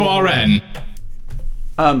URN.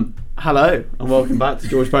 Hello and welcome back to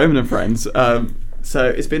George Bowman and Friends. So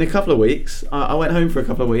it's been a couple of weeks. I went home for a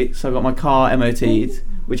couple of weeks. I got my car MOT'd,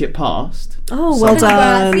 which it passed. Oh, well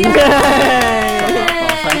done! Yay!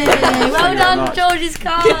 Well done, George's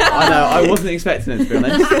car. I know. I wasn't expecting it, to be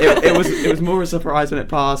honest. It was more a surprise when it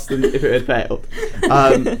passed than if it had failed.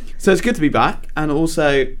 So it's good to be back, and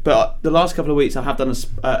also, but the last couple of weeks I have done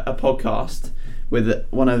a podcast with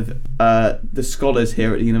one of the scholars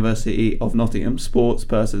here at the University of Nottingham, sports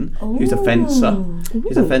person, who's a fencer.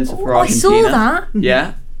 He's a fencer for Argentina. I saw that.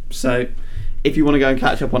 Yeah. So if you want to go and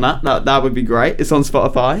catch up on that would be great. It's on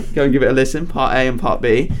Spotify. Go and give it a listen, part A and part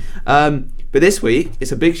B. But this week,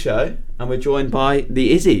 it's a big show, and we're joined by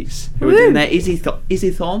the Izzies, who are doing their Izzy-thon.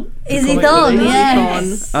 Izzy-thon,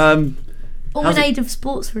 yes. All in How's aid of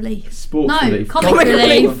sports relief. Sports relief. Comic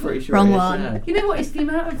relief. I'm pretty sure Wrong it is, one. yeah. You know what? It's the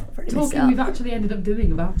amount of talking we've actually ended up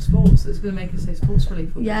doing about sports that's going to make us say sports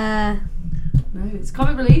relief. Yeah. No, it's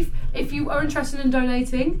comic relief. If you are interested in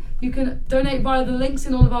donating, you can donate via the links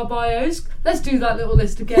in all of our bios. Let's do that little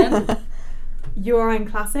list again.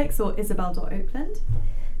 URN Classics or Isabebelle.Oakland.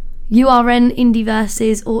 URN Indie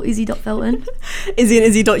Versus or Izzy.Felton. Izzy and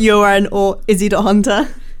Izzy.URN or Izzy.Hunter.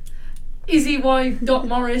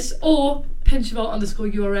 IzzyY.Morris or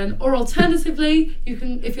Pinchevalt_URN, or alternatively, you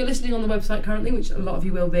can, if you're listening on the website currently, which a lot of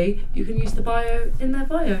you will be, you can use the bio in their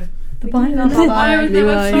bio. The bio in their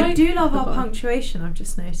website. We do love our punctuation, I've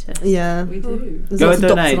just noticed. Yeah, we do. Go and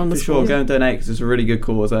donate, for sure. Go and donate, because it's a really good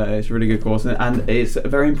cause. It's a really good cause, and it's a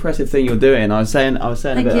very impressive thing you're doing. I was saying a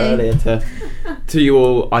bit earlier to you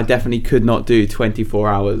all. I definitely could not do 24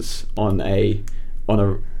 hours on a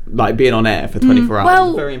like being on air for 24 hours. Well,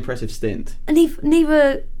 it's a very impressive stint. And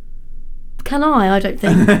neither can I don't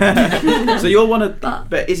think. So you're one of,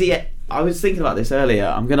 but Izzy, I was thinking about this earlier.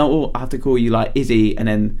 I'm gonna have to call you like Izzy and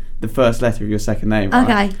then the first letter of your second name. Right?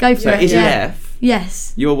 Okay, go for it. Izzy F.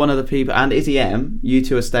 Yes. You're one of the people, and Izzy M. You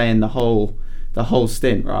two are staying the whole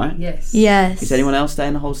stint, right? Yes. Yes. Is anyone else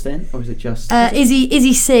staying the whole stint, or is it just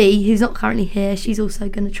Izzy C, who's not currently here? She's also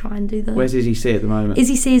going to try and do the. Where's Izzy C at the moment?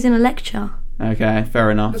 Izzy C is in a lecture. Okay, fair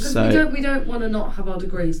enough. Because so we don't want to not have our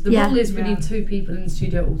degrees. The rule is we need two people in the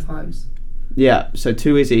studio at all times. yeah, so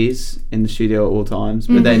two Izzies in the studio at all times,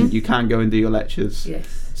 but then you can go and do your lectures,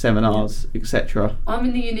 seminars, etc. I'm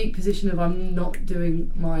in the unique position of I'm not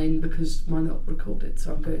doing mine because mine are not recorded,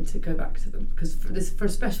 so I'm going to go back to them because for a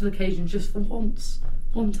special occasion, just for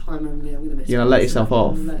one time only, I'm going to miss. You're going to let yourself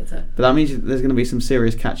off, but that means there's going to be some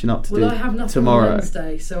serious catching up to do. Well, I have nothing tomorrow. on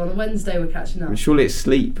Wednesday, so on a Wednesday we're catching up. Surely it's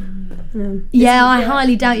sleep. Yeah, I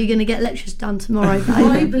highly doubt you're going to get lectures done tomorrow.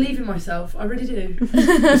 I believe in myself, I really do.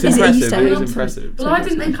 It's impressive. It is impressive. Well, I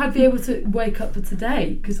didn't think I'd be able to wake up for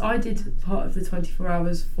today because I did part of the 24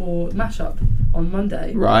 hours for Mashup on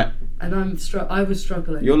Monday. Right. And I was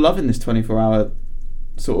struggling. You're loving this 24-hour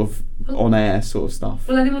sort of on-air sort of stuff.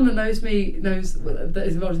 Well, anyone that knows me that is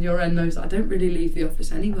involved in your end knows that I don't really leave the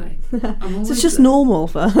office anyway. So it's just normal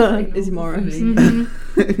for Izzy Morris.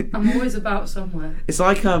 I'm always about somewhere. It's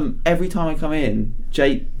like every time I come in,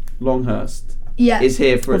 Jake Longhurst is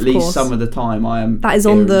here for at least some of the time. That is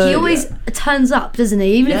on the. He always turns up, doesn't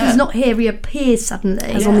he? Even if he's not here, he appears suddenly.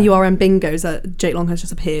 As on the URN bingos, that Jake Longhurst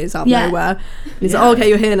just appears out of nowhere. And he's like, okay,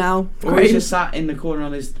 you're here now. Or he's just sat in the corner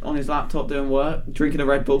on his laptop doing work, drinking a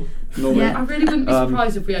Red Bull. Normally. Yeah, I really wouldn't be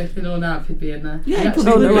surprised if we opened all now if he'd be in there. Yeah,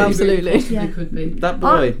 absolutely. He could be. That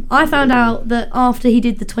boy. I found out that after he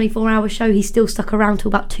did the 24-hour show, he still stuck around till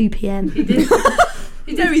about 2 p.m. He did.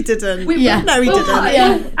 No, he didn't. No, he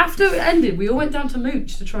didn't. After it ended, we all went down to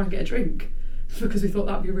Mooch to try and get a drink because we thought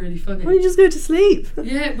that'd be really funny. Why don't you just go to sleep?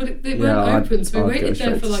 Yeah, but it weren't open, so we waited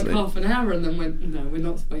there for like half an hour and then went, no, we're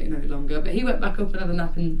not waiting any longer. But he went back up and had a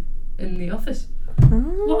nap in the office. Oh.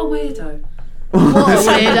 What a weirdo.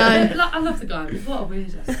 I love the guy, but what a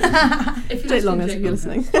weirdo. If you're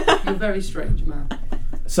listening, you're a very strange man.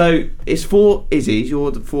 So it's 4 Izzies,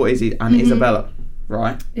 you're 4 Izzies and Isabella,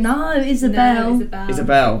 right? No, Isabelle.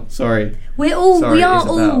 Isabelle, sorry. We are all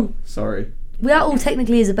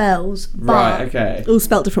technically Isabelles, but right, okay. All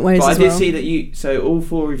spelt different ways. But as I did well. see that so all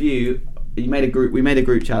 4 of you made a group. We made a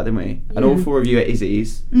group chat, didn't we? And all 4 of you are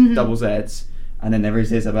Izzies, double Zs, and then there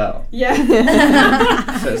is Isabelle. Yeah.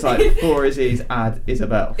 So it's like 4 Izzies add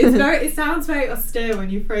Isabelle. It sounds very austere when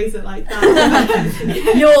you phrase it like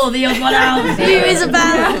that. You're the odd one out. You,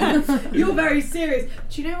 Isabelle. You're very serious.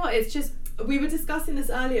 Do you know what? It's just we were discussing this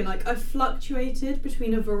earlier, like I've fluctuated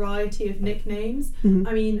between a variety of nicknames.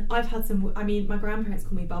 I mean, I've had my grandparents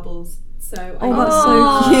call me Bubbles. So that's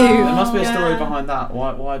so cute. There must be a story behind that.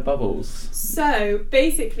 Why Bubbles? So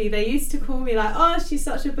basically, they used to call me like, oh, she's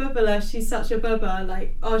such a bubbler, she's such a bubber,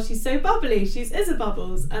 like, oh, she's so bubbly, she's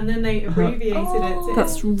Isabebelle, and then they abbreviated it to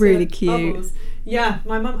That's really cute. Bubbles. Yeah,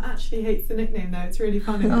 my mum actually hates the nickname though, it's really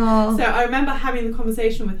funny. So I remember having the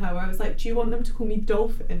conversation with her where I was like, do you want them to call me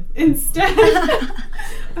Dolphin instead?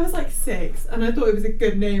 I was like 6 and I thought it was a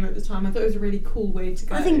good name at the time. I thought it was a really cool way to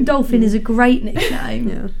go. I think Dolphin is a great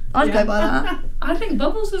nickname. I'd go by that. I think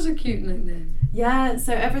Bubbles is a cute nickname. Yeah,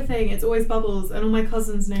 so everything, it's always Bubbles, and all my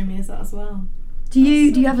cousins know me as that as well. Do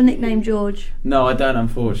you have a nickname, George? No, I don't,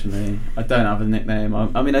 unfortunately. I don't have a nickname.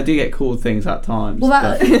 I mean, I do get called things at times.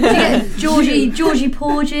 Well, do you get Georgie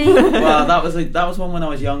Porgy? Well, that was one when I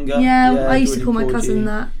was younger. Yeah, I used to Georgie call my Porgy. cousin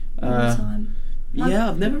that all the time. Yeah,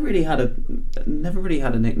 I've never really had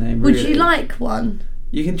a nickname. Would really. you like one?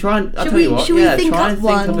 You can try and. I'll Should tell you what. we Yeah, think try up and think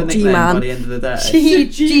one? of a nickname G-man. by the end of the day.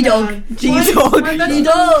 G-dog.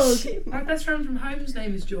 G-dog. My best friend from home's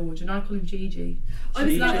name is George, and I call him Gigi. I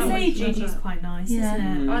was going to say Gigi. Gigi's quite nice, Yeah.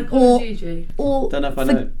 isn't it? I call him Gigi. Or Don't know if I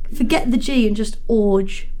know. forget the G and just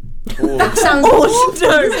Orge. Or- That sounds Orge,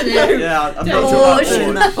 no. doesn't it? Yeah, I'm not sure about Orge.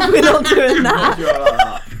 that. We're not doing I'm not that. sure about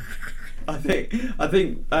that. I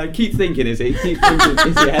think. Keep thinking, Izzy. Keep thinking,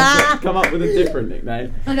 Izzy. Come up with a different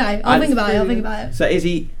nickname. Okay, I'll think about it. So,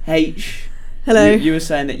 Izzy H. Hello. You were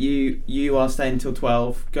saying that you are staying till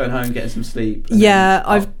 12, going home, getting some sleep. and Yeah,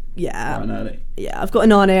 then yeah. out early. Yeah, I've got a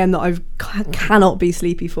 9 a.m. that I cannot be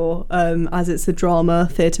sleepy for, as it's a drama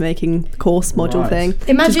theatre making course module Right.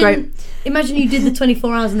 thing. Which is great. Imagine you did the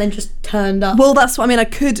 24 hours and then just turned up. Well, that's what I mean. I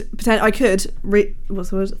could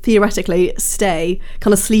theoretically stay,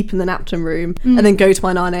 kind of sleep in the Napton room, and then go to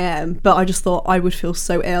my 9 a.m. But I just thought I would feel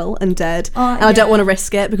so ill and dead, and I don't want to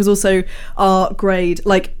risk it because also our grade,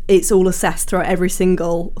 like, it's all assessed throughout every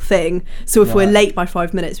single thing. So if we're late by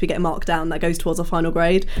 5 minutes, we get marked down. That goes towards our final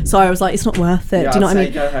grade. So I was like, it's not worth it. Yeah, Do you know I'd what I say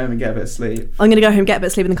mean? go home and get a bit of sleep. I'm going to go home, get a bit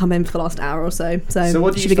of sleep, and then come in for the last hour or so. So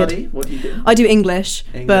what do you should be study? good. What do you do? I do English,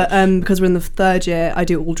 but English. because we're in the 3rd year, I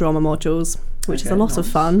do all drama modules, which is a lot of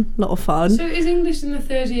fun. So is English in the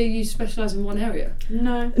 3rd year you specialise in one area?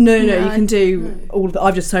 No. No, you can do all of it.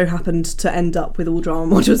 I've just so happened to end up with all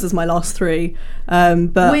drama modules as my last 3.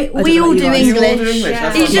 But we all do You all English. do English.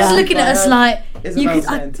 That's He's what just I'm looking at us like, you Isabel's could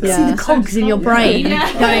saying to- see the cogs in your brain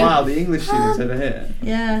going, Wow, the English students over here.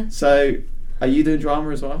 yeah. So, are you doing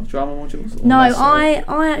drama as well? Drama modules? Or No, less so?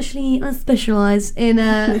 I specialise in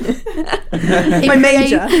My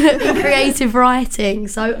major. in creative writing.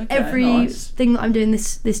 So everything that I'm doing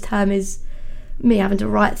this term is me having to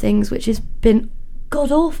write things, which has been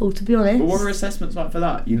god awful, to be honest. But what are assessments like for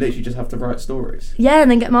that? You literally just have to write stories. Yeah, and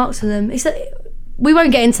then get marks on them. We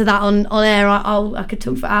won't get into that on air. I could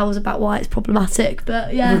talk for hours about why it's problematic,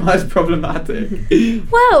 but yeah. That's problematic.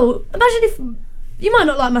 Well, imagine if you might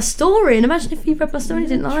not like my story, and imagine if you read my story and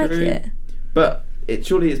didn't like True. it. But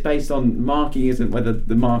surely it's based on marking, isn't whether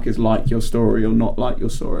the markers like your story or not like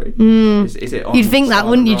your story. Is it on You'd think that, style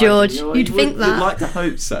wouldn't you, of writing? George? You'd think that. You'd like to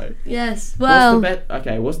hope so. Yes. Well,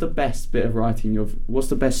 What's the best bit of writing what's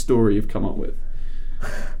the best story you've come up with?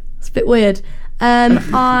 it's a bit weird.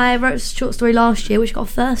 I wrote a short story last year, which got a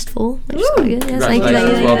first for, which is quite good. Yes, thank you.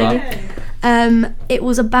 Congratulations, well done. It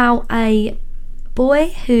was about a boy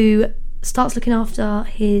who starts looking after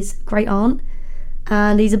his great aunt,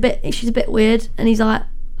 and she's a bit weird, and he's like,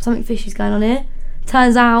 something fishy's going on here.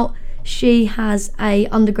 Turns out she has a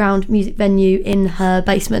underground music venue in her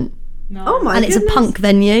basement. No. Oh my And it's a goodness. punk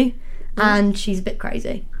venue, and she's a bit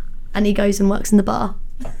crazy, and he goes and works in the bar.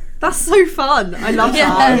 That's so fun. I love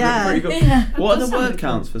that. Yeah. Pretty cool. Yeah. What are the word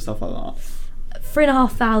counts for stuff like that?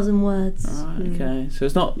 3,500 words. Right, okay. So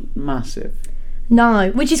it's not massive.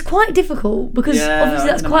 No, which is quite difficult because Yeah, obviously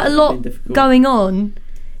I that's can quite a imagine lot it being difficult. going on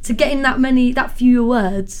to get in that few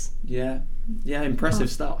words. Yeah. Yeah,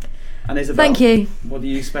 impressive stuff. And Isabel, Thank you. what do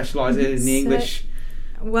you specialise in the So- English?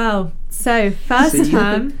 Well, so first See?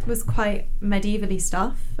 term was quite medievally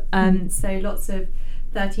stuff. So lots of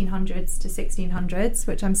 1300s to 1600s,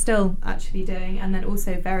 which I'm still actually doing, and then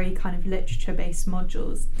also very kind of literature-based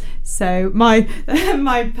modules. So my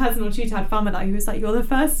my personal tutor had fun with that. He was like, "You're the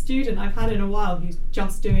first student I've had in a while who's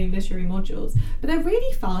just doing literary modules, but they're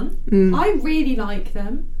really fun. I really like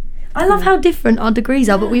them." I love how different our degrees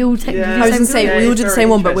are, but we all technically Yeah. I was do going the to say, same Yeah, we all it's did the very same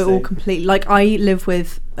one, but we're all interesting. complete. Like, I live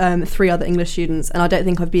with 3 other English students, and I don't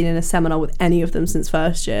think I've been in a seminar with any of them since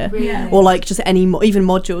first year. Really? Or like just any even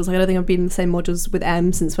modules. Like I don't think I've been in the same modules with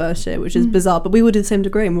M since first year, which is bizarre. But we would do the same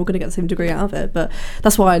degree, and we were going to get the same degree out of it. But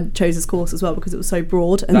that's why I chose this course as well, because it was so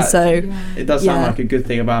broad, and it does sound like a good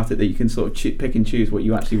thing about it, that you can sort of pick and choose what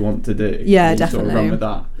you actually want to do. Yeah, you definitely. Sort of run with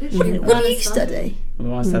that. What do you study?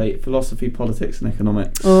 Well, I study philosophy, politics, and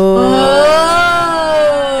economics.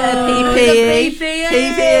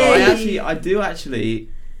 I do actually.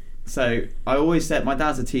 So I always said, my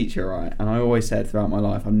dad's a teacher, right? And I always said throughout my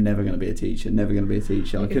life, I'm never going to be a teacher.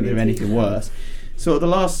 I couldn't do anything worse. So the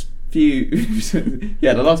last few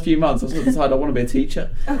months, I sort of decided I want to be a teacher.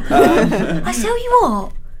 I tell you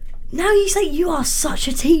what. Now you say you are such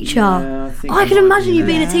a teacher. Yeah, I can imagine you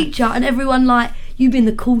being a teacher and everyone like you being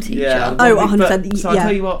the cool teacher. Yeah, 100%. So I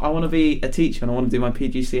tell you what, I want to be a teacher and I want to do my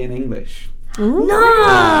PGC in English. No!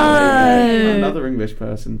 Another English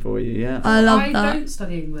person for you, yeah. I don't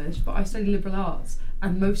study English, but I study liberal arts,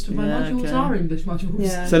 and most of my modules are English modules.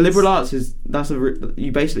 Yeah. So liberal arts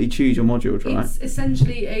you basically choose your modules, right? It's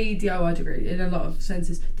essentially a DIY degree in a lot of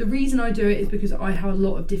senses. The reason I do it is because I have a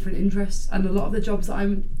lot of different interests, and a lot of the jobs that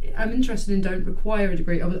I'm interested in don't require a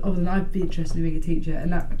degree, other than I'd be interested in being a teacher,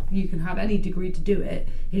 and that you can have any degree to do it.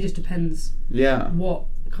 It just depends what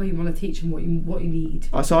you want to teach and what you need.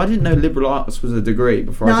 So I didn't know liberal arts was a degree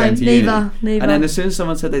before I came to uni. Neither. And then as soon as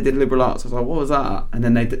someone said they did liberal arts, I was like, what was that? And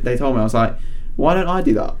then they told me, I was like, why don't I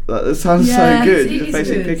do that? That sounds so good. You just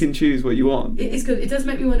basically pick and choose what you want. It is good. It does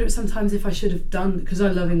make me wonder sometimes if I should have done, because I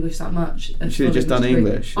love English that much. You should have just done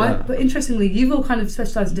English. Yeah. But interestingly, you've all kind of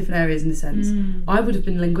specialised in different areas in a sense. I would have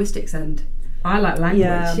been linguistics end. I like language.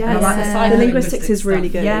 Yeah. I like the side of linguistics is really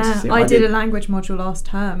good. Yeah, I did a language module last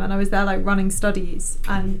term, and I was there like running studies,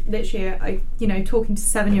 and literally, talking to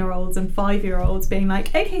 7-year-olds and 5-year-olds, being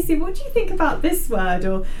like, "Okay, so what do you think about this word?"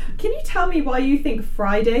 Or, "Can you tell me why you think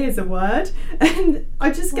Friday is a word?" And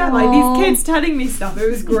I just get like these kids telling me stuff.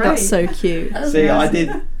 It was great. That's so cute. See, I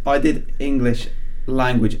did English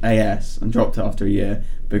language AS and dropped it after a year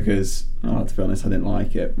because, to be honest, I didn't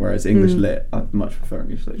like it. Whereas English lit, I'd much prefer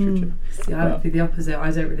English literature. See, I would be the opposite. I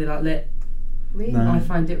don't really like lit. Really? No. I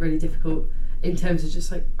find it really difficult in terms of just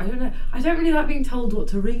like, I don't know. I don't really like being told what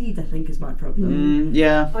to read, I think, is my problem.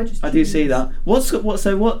 I do see that.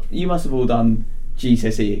 What you must have all done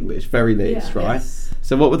GCSE English, very least, right? Yes.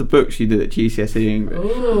 So what were the books you did at GCSE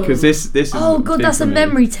English? Because this is that's a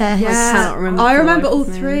memory test. Yeah. I cannot remember. I remember all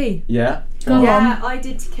 3. Yeah. Go on. I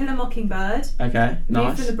did To Kill a Mockingbird, Okay. View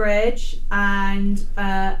Nice. from the Bridge, and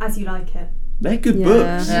As You Like It. They're good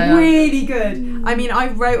books. Yeah. Really good. I mean, I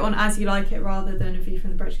wrote on As You Like It rather than A View from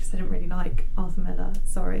the Bridge because I didn't really like Arthur Miller.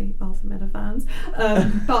 Sorry, Arthur Miller fans.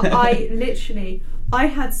 But I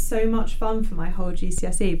had so much fun for my whole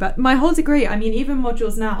GCSE. But my whole degree, I mean, even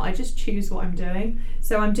modules now, I just choose what I'm doing.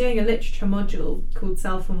 So I'm doing a literature module called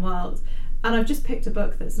Self and World. And I've just picked a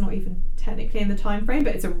book that's not even technically in the time frame,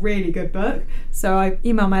 but it's a really good book. So I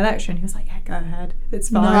emailed my lecturer and he was like, "Yeah, go ahead. It's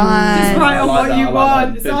fine. Nice. Just write on what you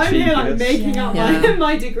want." That. So I'm here like making up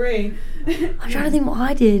my degree. I'm trying to think what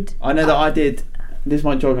I did. I know that I did. This is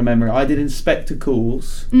my jogging memory. I did Inspector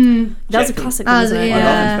Calls. That's a classic one, isn't it? I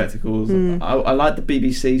love Inspector Calls. I like the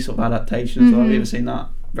BBC sort of adaptation as well. Have you ever seen that?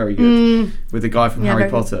 Very good. With the guy from Harry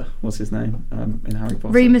Potter. What's his name in Harry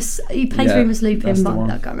Potter? Remus. He plays Remus Lupin, but one.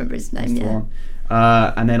 I can't remember his name. That's the one.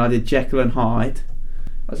 And then I did Jekyll and Hyde.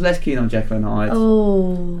 I was less keen on Jekyll and Hyde.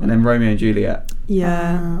 Oh. And then Romeo and Juliet.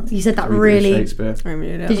 Yeah. You said that With really. Shakespeare.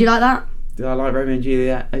 Did you like that? Did I like Romeo and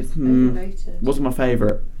Juliet? Wasn't my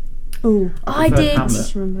favourite. Oh, I did.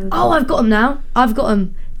 Hamlet. Oh, I've got them now. I've got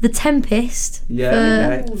them. The Tempest.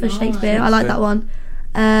 For Shakespeare. Nice. I like that one.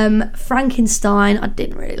 Frankenstein. I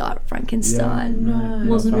didn't really like Frankenstein. Yeah,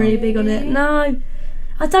 Wasn't really big on it. No.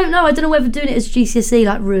 I don't know. I don't know whether doing it as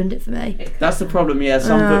GCSE ruined it for me. That's the problem. Yeah,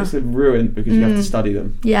 some books are ruined because you have to study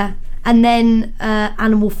them. Yeah. And then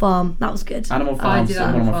Animal Farm. That was good. Animal Farm's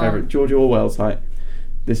one of my favourite. George Orwell's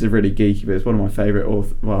this is really geeky, but it's one of my favourite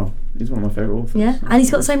authors. Well, he's one of my favourite authors. Yeah, and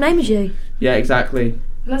he's got the same name as you. Yeah, exactly.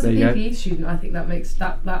 Well, as a PE student, I think that makes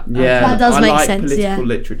that. Yeah, that does I make like sense. Political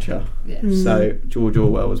literature. Yeah. So George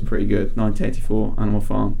Orwell was pretty good. 1984, Animal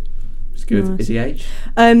Farm. It's good. Nice. Is he aged?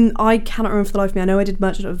 I cannot remember for the life of me. I know I did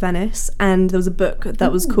Merchant of Venice, and there was a book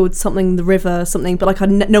that was called something the River something, but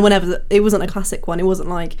no one ever. It wasn't a classic one. It wasn't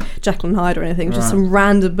like Jekyll and Hyde or anything. It was just some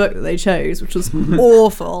random book that they chose, which was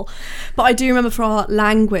awful. But I do remember for our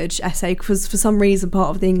language essay, because for some reason part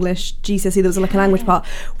of the English GCSE there was like a language part.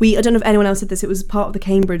 I don't know if anyone else did this. It was part of the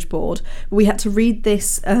Cambridge board. But we had to read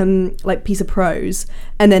this piece of prose,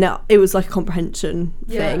 and then it was like a comprehension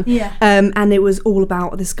thing. Yeah. And it was all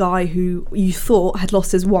about this guy who who you thought had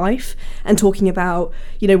lost his wife, and talking about,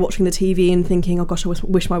 you know, watching the TV and thinking, oh gosh, I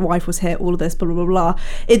wish my wife was here, all of this, blah, blah, blah, blah.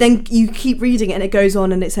 Then you keep reading it and it goes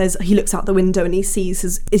on and it says he looks out the window and he sees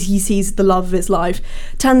the love of his life.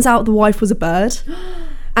 Turns out the wife was a bird.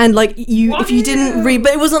 And like if you didn't read,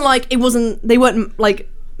 but they weren't like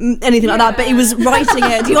anything like that, but he was writing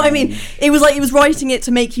it. Do you know what I mean? It was like he was writing it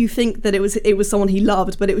to make you think that it was someone he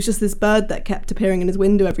loved, but it was just this bird that kept appearing in his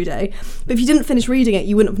window every day. But if you didn't finish reading it,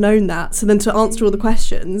 you wouldn't have known that. So then to answer all the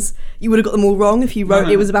questions, you would have got them all wrong if you wrote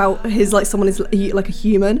it was about his like someone is like a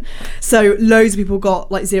human. So loads of people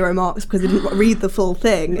got like 0 marks because they didn't read the full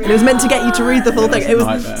thing. And it was meant to get you to read the full thing. It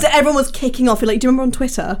was so everyone was kicking off. Like, do you remember on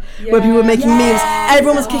Twitter where people were making memes?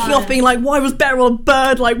 Everyone was kicking off, being like, "Why was Beryl a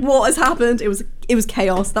bird? Like, what has happened?" It was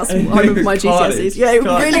chaos. That's what I remember my GCSEs. Yeah, it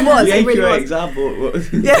really was. The It really was. example.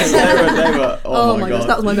 Yeah. they were, oh my gosh,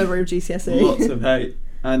 that was my memory of GCSE. Lots of hate.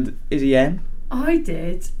 And Izzy M? I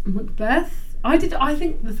did Macbeth. I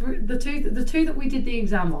think the two that we did the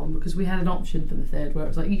exam on, because we had an option for the third where it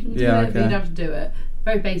was like, you can do it, but you don't have to do it.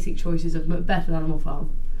 Very basic choices of Macbeth and Animal Farm.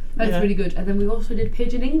 That's really good. And then we also did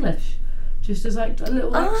Pigeon English, just as like a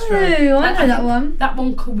little extra. Oh, I know that one. That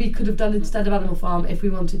one we could have done instead of Animal Farm if we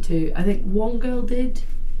wanted to. I think one girl did.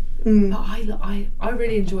 But I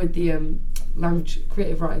really enjoyed the language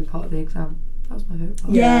creative writing part of the exam. That was my favourite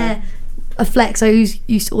part. Yeah. A flex. I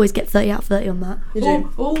used to always get 30 out of 30 on that. Did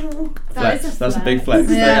you? Oh, Flex. That's a big flex.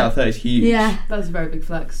 30 out of 30 is huge. Yeah. That's a very big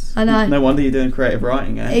flex. I know. No wonder you're doing creative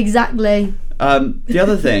writing, eh? Exactly. The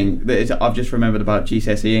other thing I've just remembered about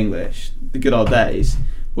GCSE English, the good old days,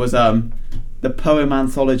 was the poem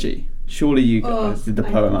anthology. Surely you guys did the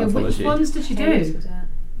poem anthology. Which ones did you do?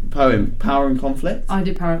 Poem, Power and Conflict. I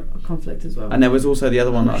did Power and Conflict as well. And there was also the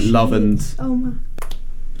other one, like Love and... Oh man.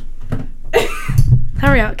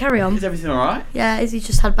 Carry on. Is everything alright? Yeah, Izzy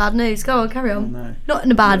just had bad news. Go on, carry on. Oh, no. Not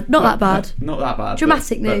that bad. Not that bad.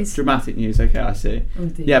 Dramatic but news. Dramatic news, okay, I see. Oh,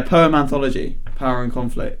 dear. Yeah, Poem anthology, Power and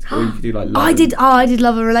Conflict. Or you could do like Love I did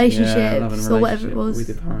Love and Relationships, Yeah, Love and or whatever it Relationship. was. We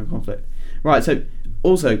did Power and Conflict. Right, so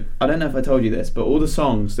also, I don't know if I told you this, but all the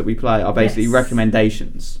songs that we play are basically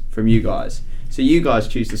recommendations from you guys. So you guys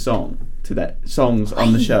choose the songs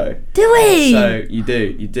on the show. Do we? So you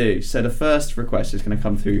do. So the first request is going to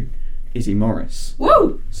come through Izzy Morris.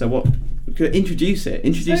 Woo! So what? Introduce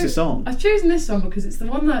the song. I've chosen this song because it's the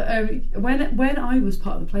one that when I was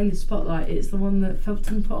part of the playlist Spotlight, it's the one that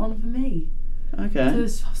Felton put on for me. Okay.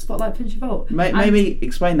 So Spotlight Pinch Your Vault. Maybe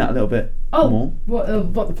explain that a little bit more. What the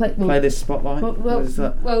Playlist Spotlight? What is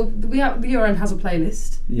that? Well, the URN has a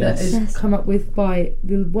playlist that is come up with by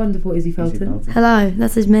the wonderful Izzy Felton. Hello,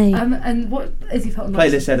 that is me. And what Izzy Felton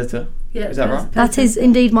Playlist editor. Yeah, is that right? That is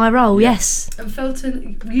indeed my role, yes. And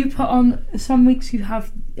Felton, you put on some weeks you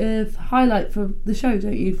have highlight for the show,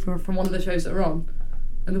 don't you? From one of the shows that are on.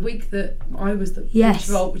 And the week that I was the Yes.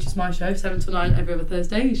 Vault, which is my show, 7 to 9 every other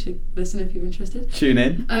Thursday. You should listen if you're interested. Tune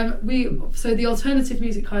in. So the alternative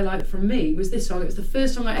music highlight from me was this song. It was the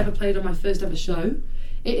first song I ever played on my first ever show.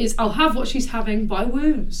 It is I'll Have What She's Having by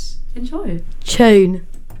Woos. Enjoy. Tune.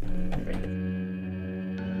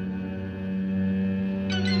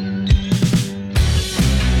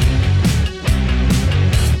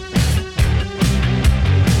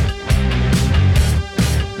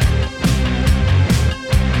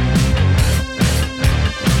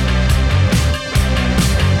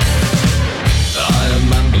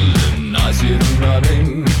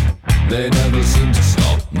 They never seem to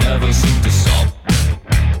stop, never seem to stop.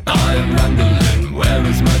 I am rambling, where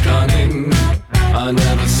is my cunning? I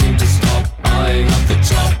never seem to stop, eyeing up the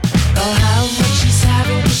top. I'll have what she's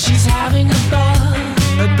having, 'cause she's having a ball.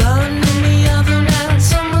 A bun in the oven and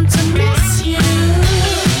someone to miss you.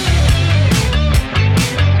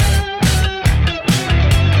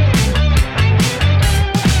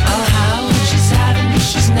 I'll have what she's having, 'cause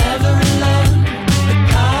she's never alone. The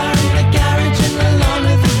car in the garage and the lawn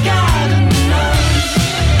of the garden.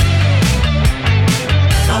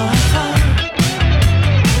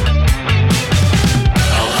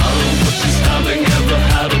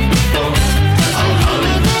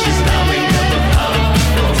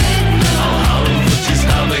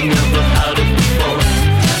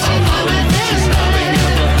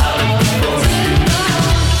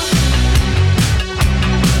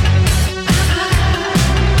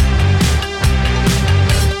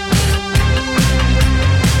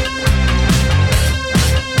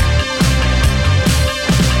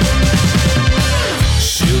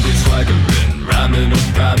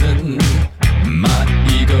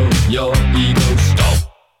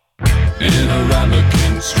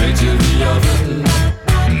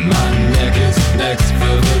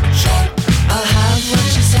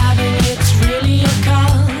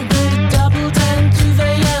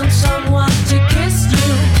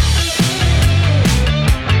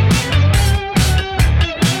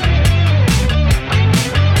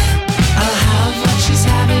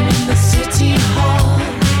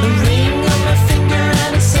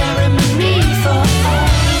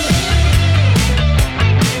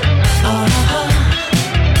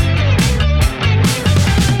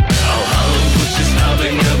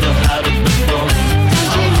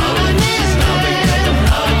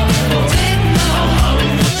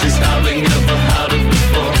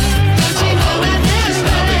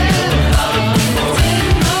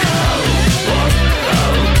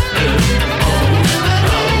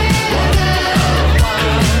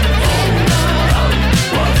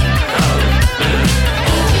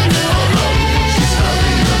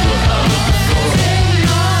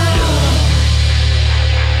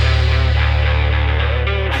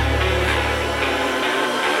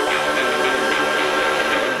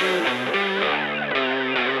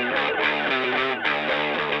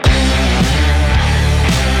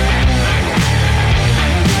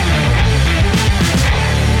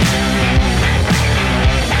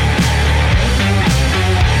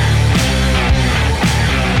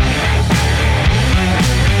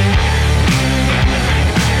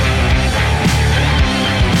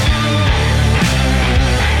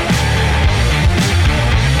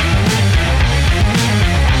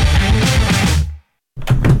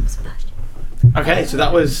 Okay, so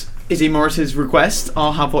that was Izzy Morris's request.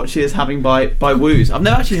 I'll have what she is having by Woos. I've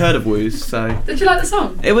never actually heard of Woos, so. Did you like the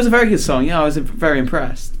song? It was a very good song. Yeah, I was very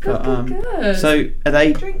impressed. Good. So are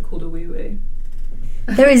they? A drink called a woo woo.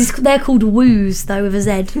 They're called woos though with a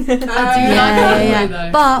Z. Yeah.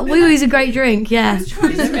 But woo woo's a great drink. Yeah.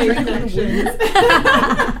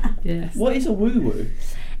 Yes. What is a woo woo?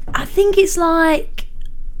 I think it's like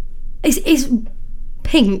it's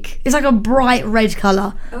pink. It's like a bright red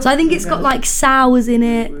colour. So I think it's got like sours in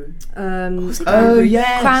it.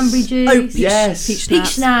 Yes. Cranberry juice. Yes. Peach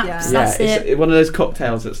schnapps. That's it's it. one of those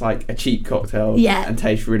cocktails that's like a cheap cocktail. Yeah. And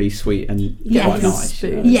tastes really sweet and Yes. quite nice.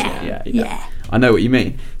 You know? Yeah. I know what you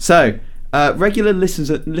mean. So, regular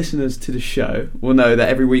listeners to the show will know that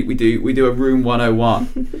every week we do a Room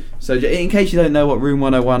 101. So, in case you don't know what Room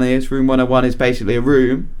 101 is, Room 101 is basically a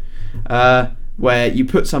room where you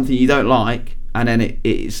put something you don't like and then it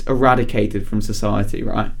is eradicated from society,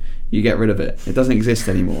 right? You get rid of it. It doesn't exist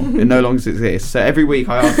anymore. It no longer exists. So every week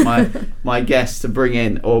I ask my guests to bring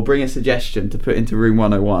a suggestion to put into Room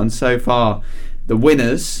 101. So far, the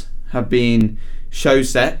winners have been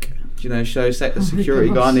Showsec. Do you know Showsec, the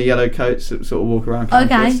security guy in the yellow coats that sort of walk around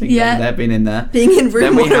campus? Okay, yeah. They've been in there. Being in Room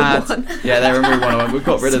Then we 101. they're in Room 101. We've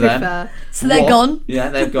got rid of them. Fair. So they're gone. Yeah,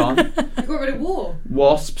 they've gone. You got rid of war.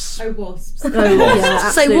 Wasps. Oh, wasps. Yeah,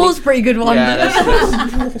 So war's a pretty good one.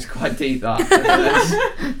 Yeah, it's quite deep that.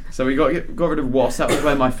 So we got rid of wasps. That was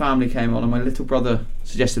where my family came on, and my little brother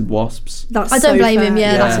suggested wasps. That's I don't so blame fair. him.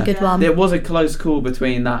 Yeah, that's a good one. There was a close call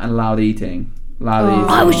between that and loud eating.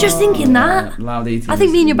 I was just thinking that. Loud eating. I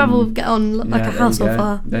think me and your brother would get on like a house on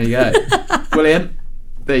fire. There you go. Brilliant.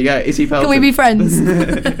 There you go. Izzy Pelton. Can we be friends?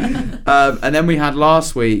 And then we had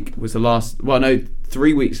last week was the last.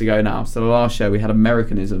 3 weeks ago now. So the last show we had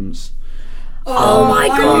Americanisms. Oh my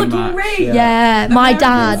god! Great. Yeah, my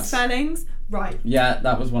dad. Spellings. Right. Yeah,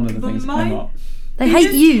 that was one of the things that came up. They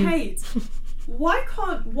hate you. Why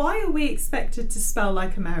are we expected to spell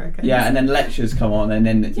like Americans? Yeah, and then lectures come on, and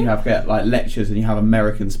then you have get like lectures, and you have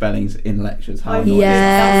American spellings in lectures. How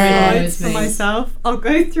annoying. For myself, I'll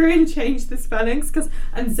go through and change the spellings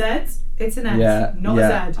and Z, it's an S, not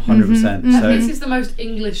a Z. 100%. So This is the most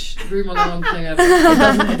English Room 101 thing ever.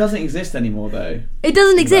 it doesn't exist anymore though. It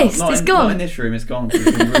doesn't exist. Not It's in, gone. Not in this room. It's gone. It's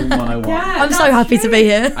in Room 101. Yeah, I'm so happy to be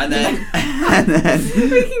here. And then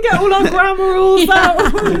we can get all our grammar rules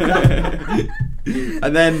out.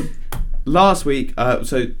 And then last week,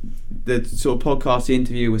 so the sort of podcast, the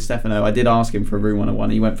interview with Stefano, I did ask him for a Room 101.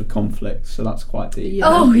 He went for conflict, so that's quite deep. Yeah.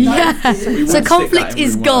 Oh yeah. So we So won't conflict stick that in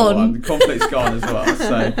is Room gone. 101. Conflict's gone as well.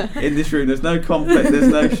 So in this room, there's no conflict, there's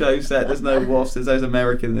no show set, there's no wasps, there's those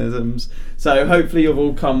Americanisms. So hopefully you've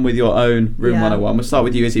all come with your own Room 101. We'll start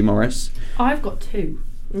with you, Izzy Morris. I've got two.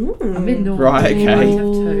 Mm. I'm in naughty. Right, okay. I have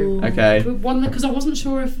two. Okay. But one, because I wasn't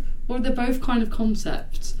sure if, well, they're both kind of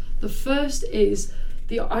concepts. The first is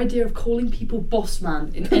the idea of calling people boss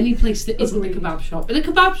man in any place that isn't a kebab shop. In a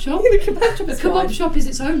kebab shop, a kebab shop is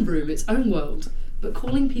its own room, its own world. But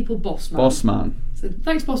calling people boss man. Boss man. So,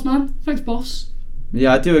 thanks, boss man. Thanks, boss.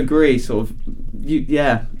 Yeah, I do agree. Sort of,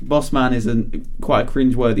 boss man is quite a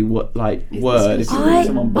cringe-worthy word. If you call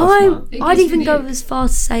someone boss man. I'd even go as far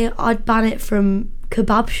as to say I'd ban it from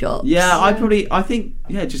kebab shops. Yeah, I think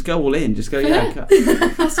just go all in. Just go,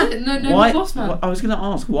 That's it. No why, boss man. I was going to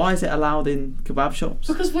ask, why is it allowed in kebab shops?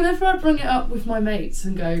 Because whenever I bring it up with my mates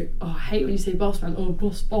and go, oh, I hate when you say boss man or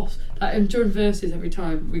boss. And during verses, every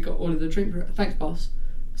time we got all of the drink, thanks boss.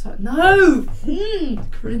 It's like, no,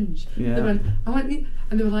 cringe. Yeah.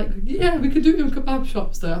 And they were like, yeah, we could do it in kebab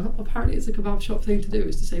shops though. Apparently it's a kebab shop thing to do,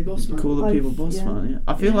 is to say boss man. Call the people boss man, yeah.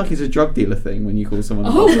 I feel like it's a drug dealer thing when you call someone a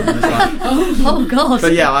Oh. boss man. It's like, Oh god.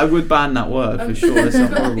 but yeah, I would ban that word for sure. It's a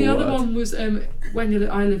horrible The other word. one was when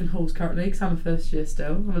I live in halls currently because I'm a first year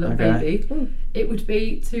still. I'm a little Okay. baby. It would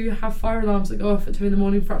be to have fire alarms that go off at 2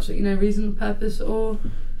 a.m. for absolutely no reason or purpose, or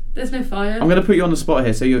there's no fire. I'm going to put you on the spot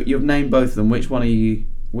here. So you've named both of them. Which one are you?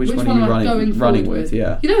 Which one are you running with?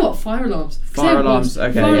 Yeah. You know what? Fire alarms. Fire alarms.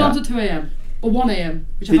 Okay. Fire yeah. alarms at 2 a.m. or 1 a.m.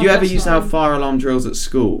 Did you ever used to have fire alarm drills at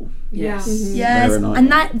school? Yes. Mm-hmm. Yes, Very nice.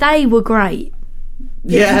 and they were great.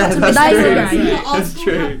 Yeah, that's They true. were great. Our That's school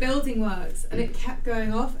true. had building works and it kept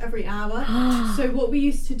going off every hour. So what we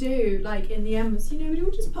used to do, like in the end, was we'd all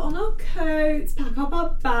just put on our coats, pack up our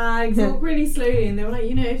bags, walk really slowly, and they were like,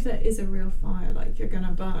 if there is a real fire, like you're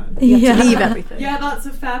gonna burn. You have to leave everything. Yeah, that's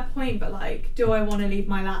a fair point, but like, do I want to leave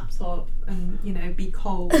my laptop and be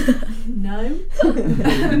cold. No.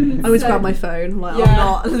 I always grab my phone. I'm like, I'm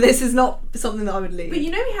not. This is not something that I would leave. But we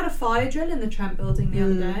had a fire drill in the Trent building the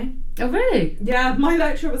other day. Oh really? Yeah, my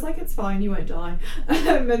lecturer was like, "It's fine, you won't die,"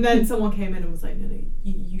 and then someone came in and was like, "No,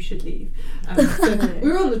 you should leave." So we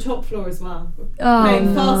were on the top floor as well,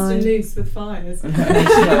 playing fast and loose with fires.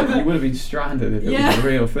 You would have been stranded if it was a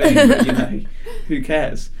real thing, but who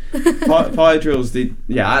cares? Fire drills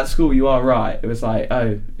at school, you are right. It was like,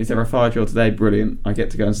 oh, is there a fire drill today? Brilliant. I get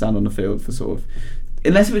to go and stand on the field for sort of,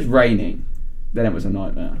 unless it was raining, then it was a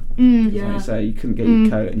nightmare. Like you say, you couldn't get your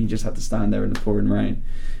coat and you just had to stand there in the pouring rain.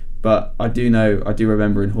 But I do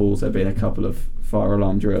remember in halls there being a couple of fire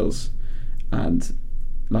alarm drills, and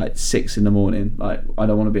like 6 a.m, like I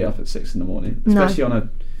don't want to be up at 6 a.m, especially on a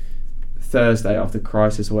Thursday after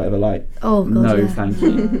crisis or whatever, like thank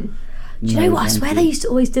you. Do you know what? I swear they used to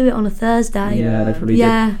always do it on a Thursday. Yeah, they probably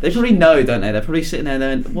do. They probably know, don't they? They're probably sitting there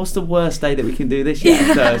going, what's the worst day that we can do this year?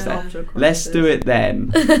 Thursday. Let's do it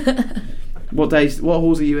then. What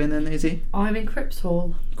halls are you in then, Izzy? I'm in Cripps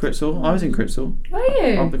Hall. Cripps Hall? I was in Cripps Hall. Were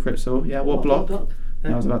you? I'm the Cripps Hall. Yeah, what block?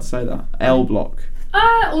 Yeah, I was about to say that. L block.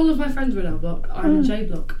 All of my friends were in L block. I'm in J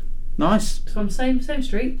block. Nice. So I'm same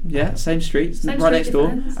street. Yeah, same street. Same right street, next door.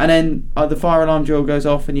 difference. And then the fire alarm drill goes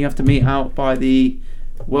off and you have to meet out by the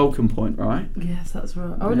welcome point, right? Yes, that's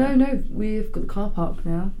right. Oh no, we've got the car park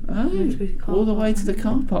now. Oh, all the way to the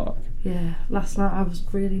car park. Yeah, last night I was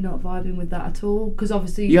really not vibing with that at all, because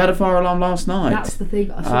obviously you had a fire alarm last night. That's the thing.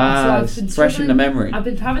 So I've been fresh in the memory. I've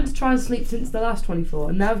been having to try and sleep since the last 24,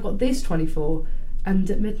 and now I've got this 24. And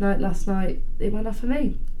at midnight last night, it went off for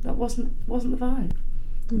me. That wasn't the vibe.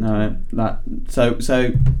 No, so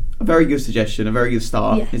a very good suggestion, a very good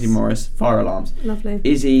start. Yes. Izzy Morris, fire alarms. Lovely.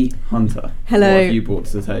 Izzy Hunter. Hello. What have you brought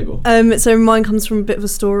to the table? So mine comes from a bit of a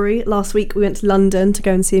story. Last week we went to London to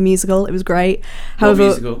go and see a musical. It was great. However,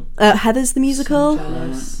 what musical? Heathers the musical.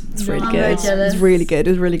 Jealous. It's really I'm good. very jealous. It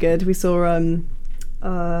was really good. We saw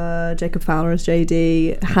Jacob Fowler as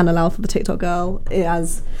JD, Hannah Lau for the TikTok girl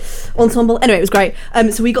as ensemble. Anyway, it was great.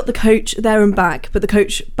 So we got the coach there and back, but the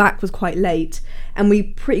coach back was quite late, and we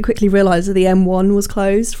pretty quickly realised that the M1 was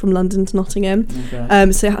closed from London to Nottingham.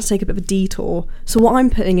 Okay. So I had to take a bit of a detour. So what I'm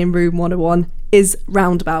putting in room 101 is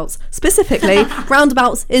roundabouts, specifically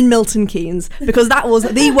roundabouts in Milton Keynes, because that was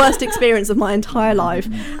the worst experience of my entire life.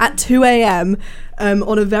 At 2 a.m.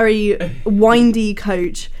 On a very windy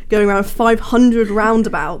coach, going around 500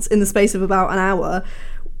 roundabouts in the space of about an hour,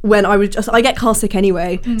 when I get car sick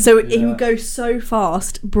anyway. So it would go so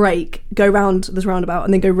fast, brake, go round this roundabout,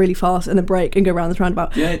 and then go really fast, and then brake and go round this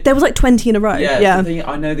roundabout. Yeah. There was like 20 in a row. Yeah. The thing,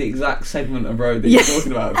 I know the exact segment of road that you're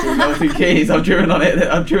talking about. Through Milton Keynes. I've driven on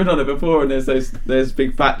it before, and there's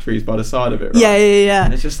big factories by the side of it. Right? Yeah.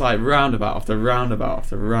 And it's just like roundabout after roundabout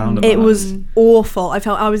after roundabout. It was awful. I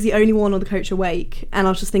felt I was the only one on the coach awake, and I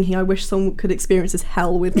was just thinking, I wish someone could experience this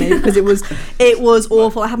hell with me, because it was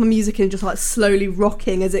awful. I had my music in, just like slowly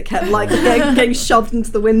rocking as it kept like getting shoved into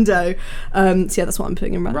the window. So yeah, that's what I'm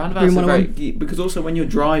putting in roundabouts are very, because also when you're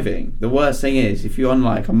driving, the worst thing is if you're on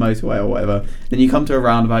like a motorway or whatever, then you come to a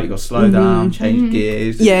roundabout, you got to slow down, change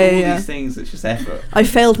gears, these things. It's just effort. I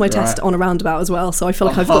failed my test on a roundabout as well, so I feel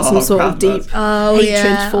like I've got some sort of deep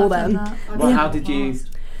hatred for them. Well, how did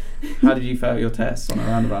you fail your test on a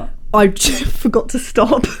roundabout? I forgot to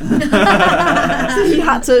stop. She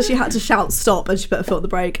had to shout stop, and she put her foot on the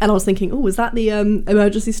brake, and I was thinking, oh, is that the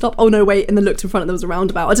emergency stop? Oh no, wait, and then looked in front and there was a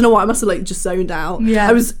roundabout. I don't know why, I must have like just zoned out. Yeah.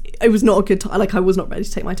 It was not a good time. Like I was not ready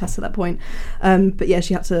to take my test at that point. But yeah,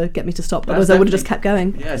 she had to get me to stop, otherwise I would have just kept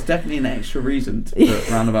going. Yeah, it's definitely an extra reason to put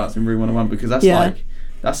roundabouts in room 101, because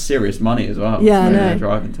that's serious money as well. Yeah, I know. A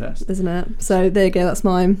driving test, isn't it? So there you go, that's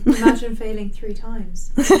mine. Imagine failing 3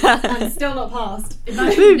 times and still not passed.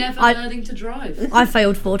 Imagine never learning to drive. I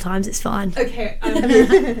failed 4 times. It's fine. Okay, I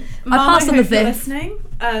passed on the 5th. Listening,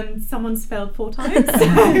 someone's failed 4 times. So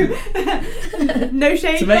no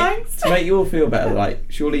shame, thanks. To make you all feel better, like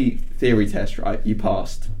surely theory test, right? You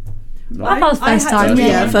passed. I passed first time.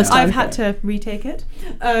 Yeah, first time. I've had to retake it.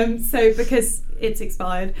 So because it's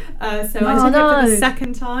expired. So I took it for the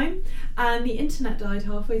second time, and the internet died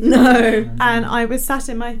halfway through. No. And I was sat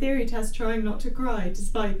in my theory test trying not to cry,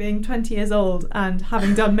 despite being 20 years old and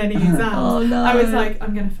having done many exams. Oh, no. I was like,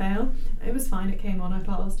 I'm going to fail. It was fine, it came on, I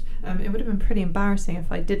passed. It would have been pretty embarrassing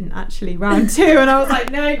if I didn't actually round 2, and I was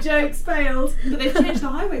like, no jokes, failed. But they've changed the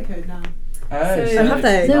highway code now. So have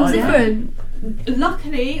they? So it was different.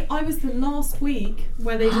 Luckily, I was the last week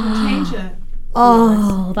where they didn't change it.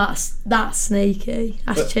 Oh, that's sneaky.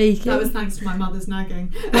 That's cheeky. That was thanks to my mother's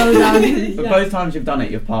nagging. Well done. But both times you've done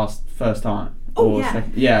it, you've passed first time. Oh, yeah.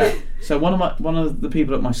 Yeah. So one of the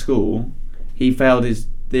people at my school, he failed his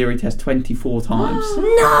theory test 24 times.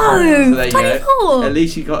 No, So there you 24. go. At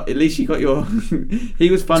least you got your. He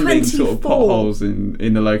was funding sort of 24. potholes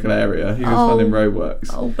in the local area. He was funding roadworks.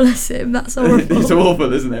 Oh, bless him. That's horrible. It's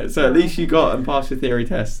awful, isn't it? So at least you got and passed your theory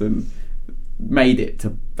test and made it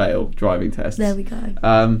to fail driving tests. There we go.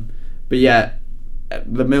 But yeah,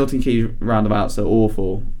 the Milton Keynes roundabouts are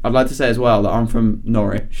awful. I'd like to say as well that I'm from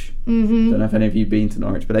Norwich. Don't know if any of you have been to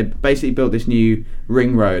Norwich, but they basically built this new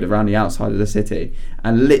ring road around the outside of the city,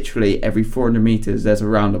 and literally every 400 metres there's a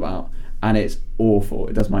roundabout, and it's awful.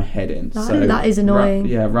 It does my head in. That is annoying.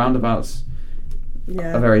 Roundabouts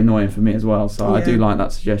are very annoying for me as well, so I do like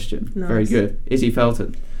that suggestion. Nice. Very good. Izzy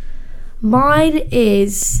Felton. Mine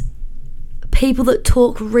is people that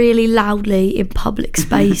talk really loudly in public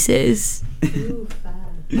spaces.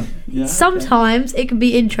 Yeah, Sometimes it can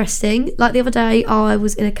be interesting. Like the other day, I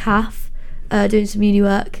was in a cafe doing some uni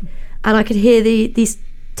work, and I could hear these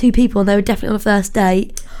two people, and they were definitely on a first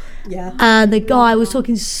date. Yeah. And the guy was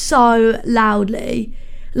talking so loudly,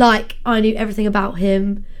 like I knew everything about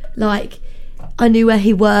him. Like I knew where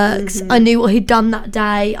he works. I knew what he'd done that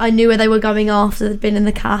day. I knew where they were going after they'd been in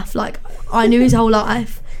the cafe. Like I knew his whole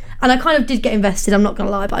life. And I kind of did get invested, I'm not going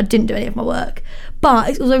to lie, but I didn't do any of my work. But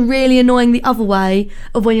it's also really annoying the other way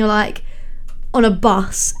of when you're like on a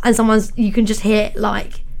bus and you can just hear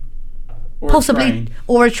like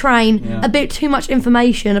or a train, a bit too much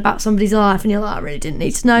information about somebody's life, and you're like, I really didn't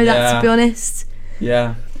need to know that, to be honest.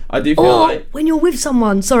 Yeah. I do feel when you're with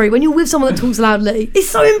someone that talks loudly, it's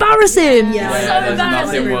so embarrassing. There's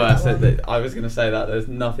nothing worse. I was going to say that there's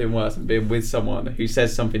nothing worse than being with someone who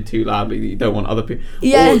says something too loudly that you don't want other people.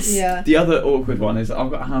 Yes. The other awkward one is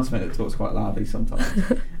I've got a housemate that talks quite loudly sometimes,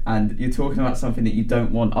 and you're talking about something that you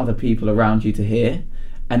don't want other people around you to hear,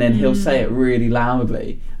 and then he'll say it really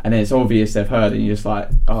loudly, and then it's obvious they've heard, and you're just like,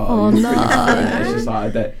 oh no. It's just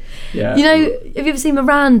like, yeah. You know, have you ever seen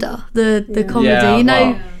Miranda, the comedy? Yeah, you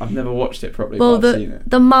know, I've never watched it properly. Well, but I've seen it.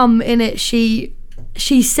 The mum in it, she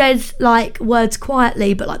said like words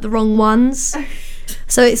quietly, but like the wrong ones.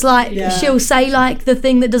 So it's like she'll say like the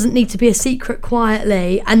thing that doesn't need to be a secret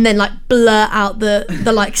quietly, and then like blur out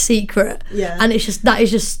the like secret. Yeah. And it's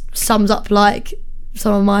just sums up like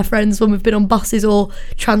some of my friends when we've been on buses or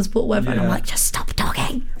transport, whatever, and I'm like, just stop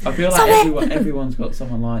talking. I feel like everyone's got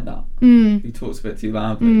someone like that who talks a bit too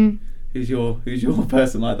loudly. Who's your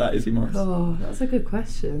person like that, Izzy Morris? Oh, that's a good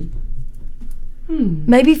question.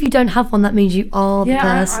 Maybe if you don't have one, that means you are the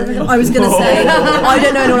person. I was going to say, I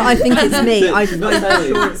don't know anyone. I think it's me. I'm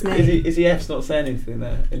sure it's me. Izzy F's not saying anything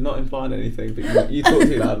there, not implying anything, but you talk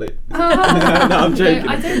too loudly. No, I'm joking.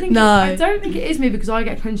 I don't think it is me, because I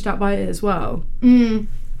get cringed out by it as well.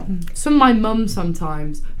 Some of my mum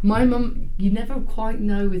sometimes. My mum, you never quite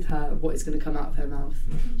know with her what is going to come out of her mouth.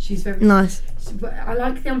 She's very nice. I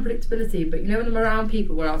like the unpredictability, but you know when I'm around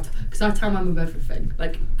people because I tell my mum everything,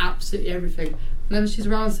 like absolutely everything. Whenever she's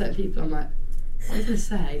around certain people, I'm like, what are you going to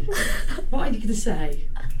say? What are you going to say?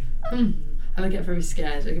 And I get very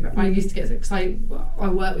scared. I used to get, because I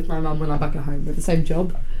work with my mum when I'm back at home with the same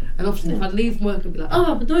job, and often if I'd leave from work I'd be like,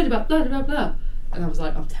 oh, I'm annoyed about blah blah blah. And I was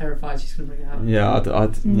like, I'm terrified she's going to bring it out.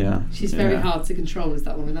 Yeah, She's very hard to control, is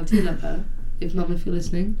that woman. I do love her. If Mum, if you're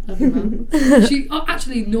listening, love you, Mum. She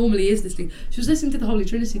actually normally is listening. She was listening to the Holy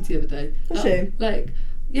Trinity the other day. Is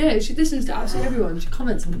she? She listens to absolutely everyone. She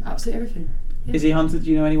comments on absolutely everything. Yeah. Izzy Hunter,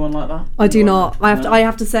 do you know anyone like that? I do not. I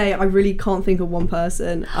have to say, I really can't think of one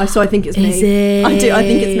person. So I think it's me. Izzy. I do. I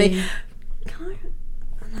think it's me.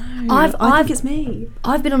 I think it's me.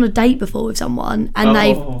 I've been on a date before with someone, and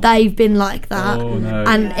they've been like that,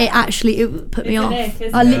 and it put me off.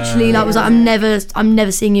 I literally was like, I'm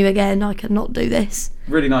never seeing you again. I cannot do this.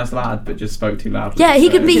 Really nice lad, but just spoke too loudly. Yeah,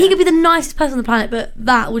 he could be the nicest person on the planet, but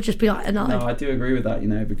that would just be like a no. No, I do agree with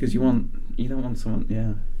that. Because you don't want someone.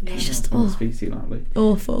 Yeah. It's just speaks too loudly.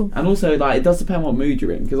 Awful. And also, like, it does depend what mood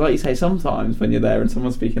you're in, because, like you say, sometimes when you're there and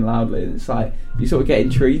someone's speaking loudly, it's like you sort of get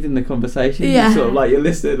intrigued in the conversation. Yeah. You sort of like you're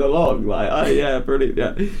listening along, like, oh yeah, brilliant,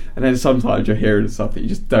 yeah. And then sometimes you're hearing stuff that you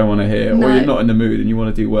just don't want to hear, or you're not in the mood and you want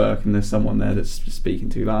to do work, and there's someone there that's just speaking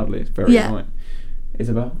too loudly. It's very annoying.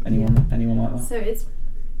 Isabel, anyone like that? So it's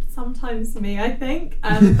sometimes me, I think,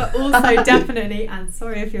 but also definitely, and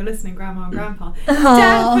sorry if you're listening, Grandma and Grandpa,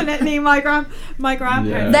 definitely my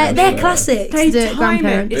grandparents. They're classics. They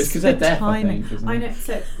grandparents. It's because they're deaf, I think, isn't it? I know.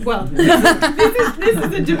 So this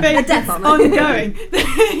is a debate that's ongoing.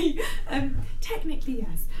 Technically,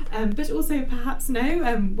 yes. But also perhaps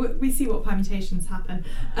no. We see what permutations happen.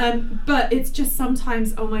 But it's just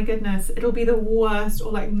sometimes, oh my goodness, it'll be the worst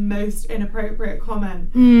or like most inappropriate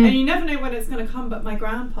comment. And you never know when it's going to come. But my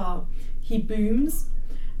grandpa, he booms.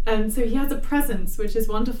 So he has a presence, which is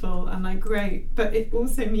wonderful and like great, but it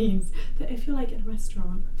also means that if you're like in a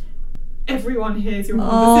restaurant, everyone hears your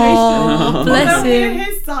conversation. Bless hear him.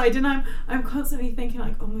 his side, and I'm constantly thinking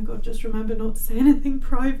like, oh my god, just remember not to say anything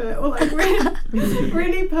private or like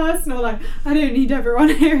really personal. Like I don't need everyone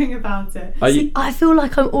hearing about it. I feel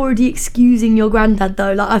like I'm already excusing your granddad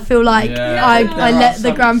though. Like I feel like I let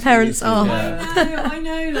the grandparents off. I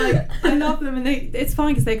know. Like I love them, and it's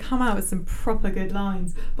fine because they come out with some proper good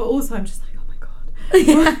lines. But also, I'm just like, oh my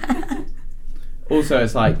god. Also,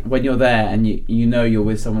 it's like when you're there and you know you're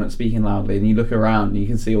with someone that's speaking loudly, and you look around and you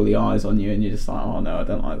can see all the eyes on you, and you're just like, oh no, I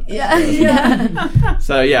don't like that. Yeah.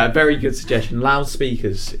 So yeah, very good suggestion.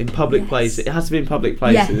 Loudspeakers in public places. It has to be in public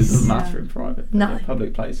places. It doesn't matter in private. No.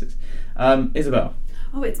 Public places. Isabel.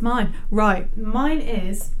 Oh, it's mine. Right, mine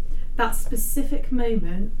is that specific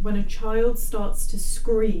moment when a child starts to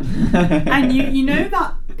scream, and you know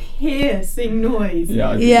that piercing noise.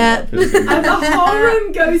 Yeah. And the whole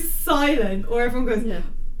room goes silent, or everyone goes,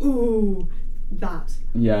 ooh, that.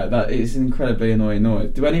 Yeah, that is an incredibly annoying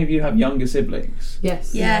noise. Do any of you have younger siblings?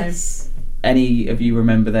 Yes. Any of you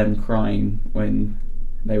remember them crying when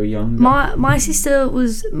they were younger? My sister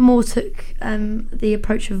was more took the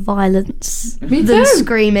approach of violence Me than too.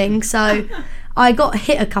 screaming, so I got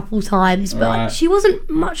hit a couple times, but Right. she wasn't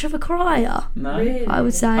much of a crier, No. Really? I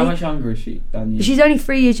would say. How much younger is she than you? She's only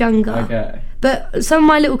 3 years younger. Okay. But some of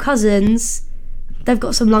my little cousins, they've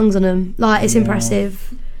got some lungs on them. Like, it's Yeah.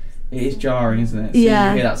 impressive. It is jarring, isn't it? So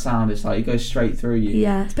Yeah. you hear that sound, it's like it goes straight through you.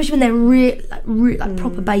 Yeah, especially when they're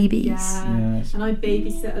proper babies. Yeah. Yes. And I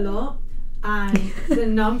babysit a lot, and the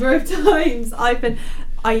number of times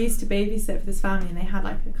I used to babysit for this family, and they had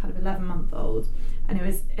like a kind of 11-month-old, and it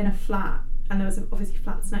was in a flat, and there was obviously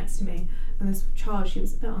flats next to me, and this child, she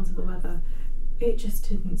was a bit under the weather. It just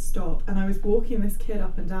didn't stop, and I was walking this kid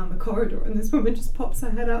up and down the corridor, and this woman just pops her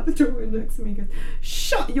head out the door and looks at me and goes,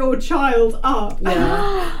 "Shut your child up!" Yeah.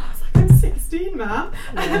 I was like, "I'm 16, ma'am."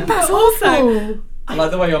 Yeah. But also, I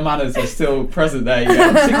like the way your manners are still present there. You go,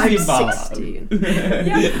 I'm 16, I'm ma'am." 16.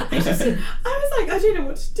 yeah, I was like, I don't know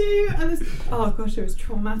what to do, and oh gosh, it was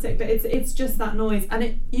traumatic. But it's just that noise,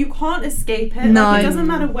 and you can't escape it. No. Like, it doesn't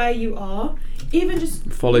matter where you are, even just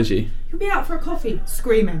Follows you. you'll be out for a coffee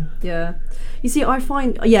screaming. Yeah. You see, I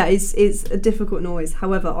find, it's a difficult noise.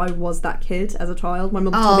 However, I was that kid as a child. My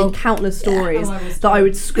mum told me countless stories that I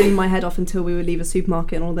would scream my head off until we would leave a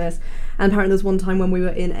supermarket and all this. And apparently there was one time when we were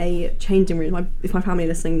in a changing room. If my family are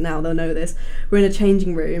listening now, they'll know this. We're in a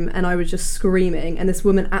changing room and I was just screaming, and this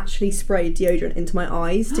woman actually sprayed deodorant into my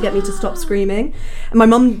eyes to get me to stop screaming. And my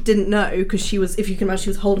mum didn't know, because she was, if you can imagine, she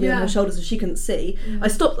was holding me on her shoulders so she couldn't see. I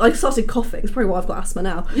started coughing. It's probably why I've got asthma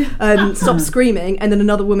now. Stopped screaming, and then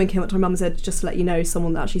another woman came up to my mum and said, "Just to let you know,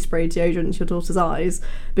 someone actually sprayed deodorant into your daughter's eyes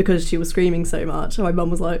because she was screaming so much." And my mum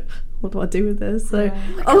was like, "What do I do with this?" So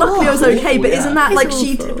luckily I was okay, but isn't that like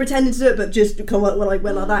she pretended to do it but just kind of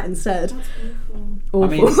went like that instead?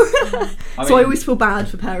 Awful. So I always feel bad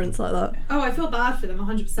for parents like that. Oh, I feel bad for them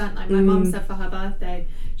 100%. Like my mum said for her birthday,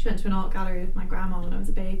 she went to an art gallery with my grandma when I was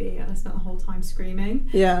a baby, and I spent the whole time screaming.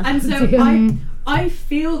 Yeah. And so I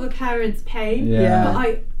feel the parents' pain, Yeah.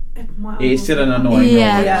 but It's still an annoying noise.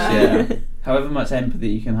 Yeah. However much empathy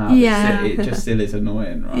you can have, it just still is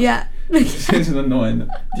annoying, right? Yeah. It's annoying.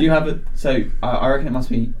 Do you have it? So I reckon it must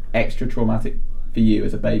be extra traumatic for you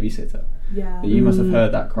as a babysitter. Yeah. That you must have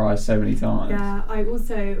heard that cry so many times. Yeah,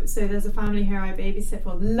 so there's a family here I babysit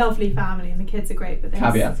for, lovely family, and the kids are great, but they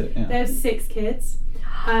have 6 kids.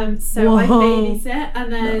 So I babysit,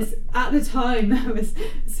 and there's at the time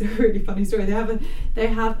it's a really funny story. They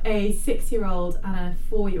have a 6-year-old and a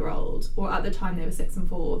 4-year-old, or at the time they were 6 and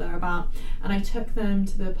 4 or thereabout. And I took them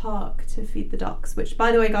to the park to feed the ducks. Which,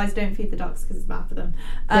 by the way, guys, don't feed the ducks because it's bad for them.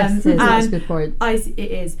 Yes, it is. That's a good point. It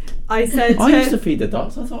is. I said I used to feed the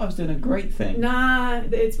ducks. I thought I was doing a great thing. Nah,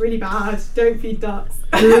 it's really bad. Don't feed ducks.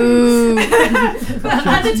 Ooh. But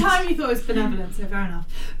at the time you thought it was benevolent, so fair enough.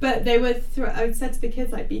 But they were. I said to the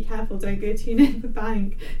kids, like, be careful, don't go too near the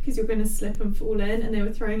bank because you're going to slip and fall in. And they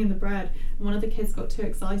were throwing in the bread, and one of the kids got too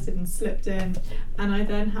excited and slipped in, and I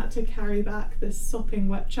then had to carry back this sopping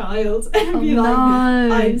wet child and be like,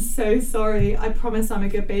 "I'm so sorry. I promise I'm a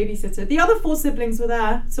good babysitter." The other 4 siblings were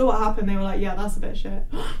there, saw what happened. They were like, "Yeah, that's a bit shit."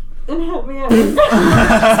 And help me out. It's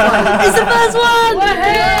the first one!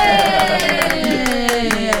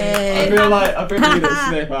 I feel like a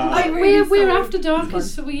snip out. We're after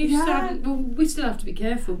darkest, so we used to have, we still have to be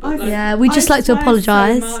careful. But we just like to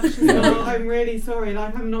apologise. So I'm really sorry.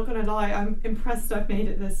 Like, I'm not gonna lie. I'm impressed I've made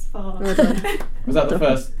it this far. Was that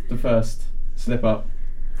the first slip up?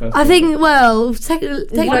 I think, well,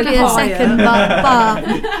 technically a second,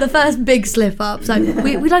 but the first big slip up. So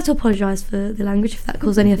we'd like to apologise for the language if that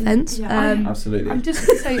caused any offence. Absolutely. I'm just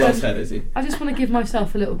going to say, well said, Izzy. I just want to give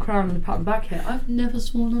myself a little crown and a pat on the back here. I've never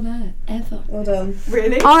sworn on air, ever. Well done.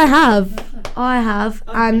 Really? I have,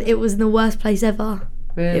 and it was in the worst place ever.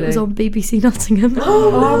 Really? It was on BBC Nottingham.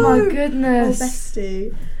 Oh my goodness. Oh,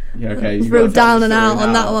 bestie. Yeah, okay. Real down and out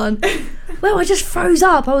on that one. Well, I just froze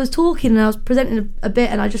up. I was talking and I was presenting a bit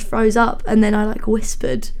and I just froze up and then I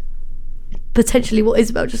whispered potentially what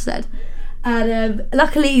Isabel just said. And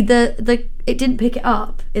luckily it didn't pick it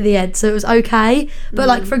up in the end, so it was okay.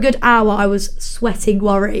 But for a good hour I was sweating,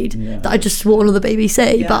 worried that I just sworn on the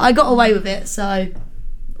BBC. But I got away with it, so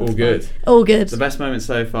all good. All good. The best moment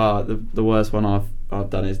so far, the worst one I've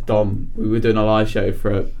done is Dom. We were doing a live show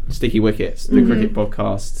for Sticky Wickets, the cricket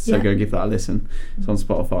podcast. So go give that a listen. It's on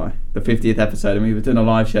Spotify. The 50th episode, and we were doing a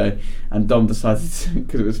live show, and Dom decided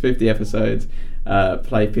because it was 50 episodes,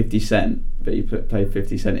 play 50 Cent, but he played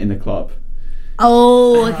 50 Cent in the club.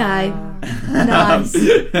 Oh, okay. Nice.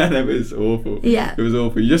 And it was awful. Yeah. It was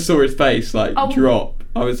awful. You just saw his face drop.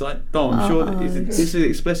 I was like, Dom, I'm sure this is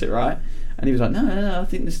explicit, right? And he was like, no, I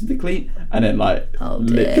think this is the clean. And then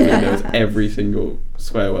literally there was every single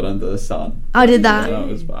swear word under the sun. I did that. That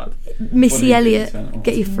was bad. Missy Elliott,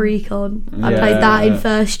 Get Your Freak On. I played that in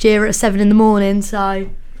first year at 7 a.m, so...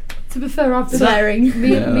 To be fair, I've been swearing.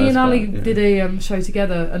 Me and Ali did a show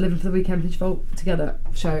together, a Living for the Weekend Pitch Vault together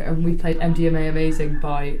show, and we played MDMA Amazing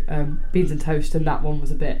by Beans and Toast, and that was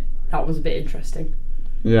a bit interesting.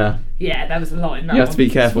 Yeah. Yeah, there was a lot in that. You have to be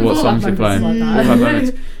careful what songs you're playing.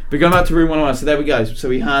 But going back to Room 101, so there we go. So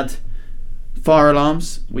we had fire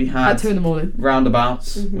alarms, we had at 2 a.m.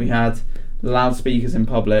 roundabouts, we had loudspeakers in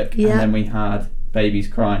public, and then we had babies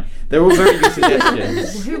crying. They're all very good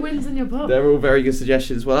suggestions. Who wins in your pub? They're all very good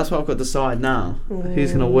suggestions. Well, that's what I've got to decide now.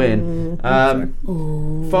 Who's going to win?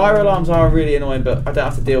 Fire alarms are really annoying, but I don't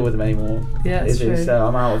have to deal with them anymore. Yeah, that's true. So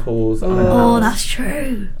I'm out of halls. Oh, that's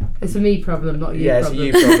true. It's a me problem, not a you problem. Yeah,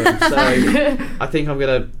 it's a you problem. So I think I'm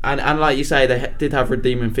going to... And like you say, they did have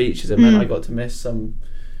redeeming features. It meant I got to miss some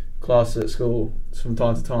classes at school from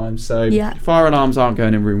time to time. So fire alarms aren't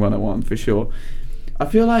going in Room 101 for sure. I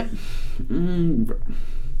feel like...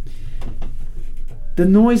 the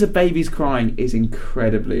noise of babies crying is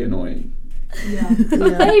incredibly annoying.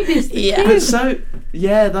 Babies. So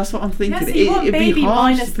that's what I'm thinking. Yeah, so you want it'd baby be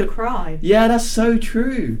harsh minus the cry. Yeah, that's so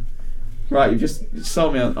true. Right, you just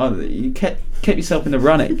sold me on. You kept yourself in the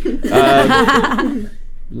running.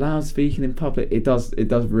 Loud speaking in public, it does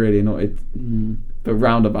really annoy. But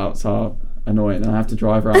roundabouts are annoying. I have to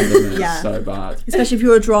drive around them and it's so bad. Especially if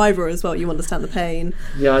you're a driver as well, you understand the pain.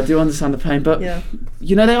 Yeah, I do understand the pain, but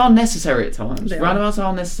they are necessary at times. Roundabouts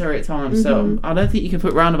are necessary at times, so I don't think you can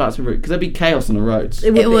put roundabouts in route because there'd be chaos on the roads.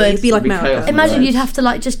 It would be like America. Imagine you'd have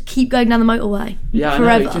to just keep going down the motorway. Yeah,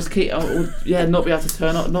 forever. I know. Just keep. Not be able to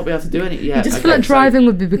turn up, not be able to do anything. Yeah, I just feel like driving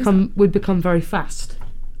would become very fast.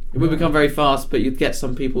 It would become very fast, but you'd get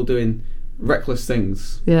some people doing reckless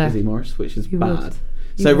things, Izzy Morris, which is bad.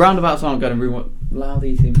 So roundabouts aren't going to loud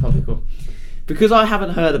eating in public. Because I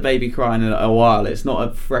haven't heard a baby crying in a while, it's not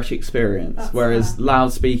a fresh experience. Whereas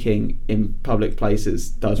loud speaking in public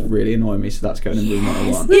places does really annoy me, so that's going in Room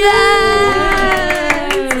 101. Yay!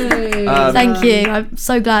 Thank you. I'm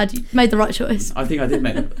so glad you made the right choice. I think I did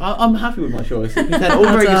make it. I'm happy with my choice. They're all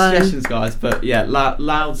very good suggestions, guys. But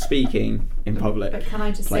loud speaking in public. But can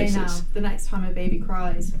I just say now, the next time a baby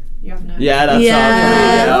cries, you have no... Yeah, that's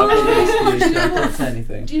Yeah. Don't say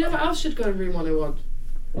anything. Do you know what else should go in Room 101?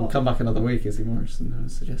 We'll come back another week, Izzy Morris, and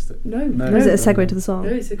suggest it. No. Is it a segue to the song?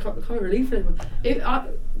 No, it's a comic relief for everyone.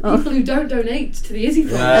 People who don't donate to the Izzy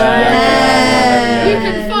Fund. You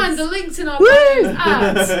can find the links in our pages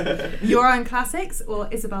at URN Classics or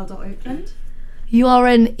Isabelle.Oakland.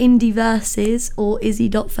 URN Indie Verses or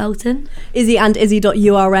Izzy.Felton. Izzy and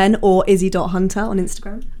Izzy.URN or Izzy.Hunter on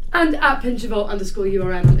Instagram. And at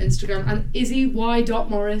Pinchervault_URN on Instagram and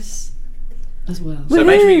IzzyY.Morris as well. So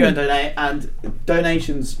make sure you go and donate, and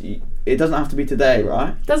donations, it doesn't have to be today,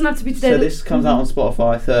 right? Doesn't have to be today. So this comes out on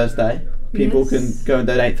Spotify Thursday. People can go and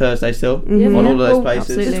donate Thursday still on all of those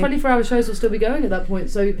places. The 24-hour shows will still be going at that point,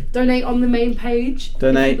 so donate on the main page.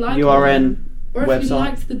 Donate URN or if website. you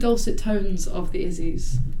liked the dulcet tones of the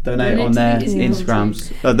Izzies. Donate on their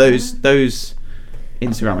Instagrams. Those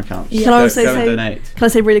Instagram accounts. Can I also go and say? donate. Can I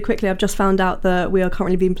say really quickly? I've just found out that we are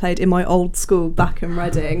currently being played in my old school back in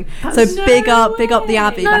Reading. So big up the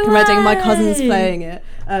Abbey back in Reading. My cousin's playing it.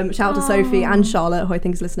 Shout out to Sophie and Charlotte, who I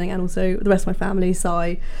think is listening, and also the rest of my family,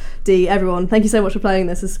 Si, Dee, everyone. Thank you so much for playing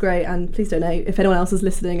this. This is great, and please donate if anyone else is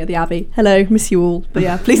listening at the Abbey. Hello, miss you all. But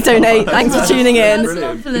yeah, please donate. Thanks for tuning in.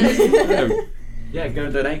 Brilliant. Yeah, go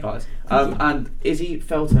and donate, guys. And Izzy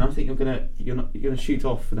Felton, I think you're gonna shoot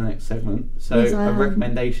off for the next segment. So Yes, I a am.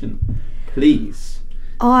 recommendation, please.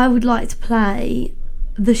 I would like to play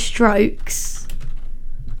The Strokes.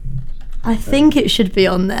 I think it should be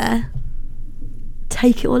on there.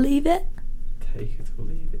 Take it or leave it. Take it or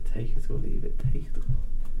leave it. Take it or leave it. Take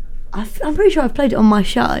it. I'm pretty sure I've played it on my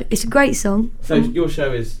show. It's a great song. So your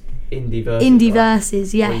show is indie verses. Indie right?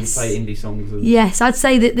 verses, Where yes. you play indie songs. And Yes, I'd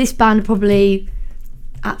say that this band are probably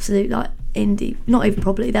absolute like indie. Not even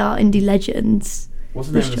probably. They are indie legends. What's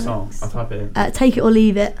the name The of the song? Strokes. I'll type it in. Take it or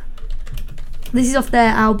leave it. This is off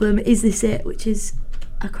their album Is This It, which is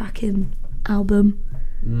a cracking album.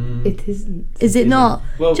 It isn't. Is it not?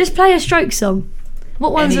 Well, Just play a Strokes song.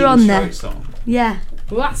 What ones any are on there? Strokes song. Yeah.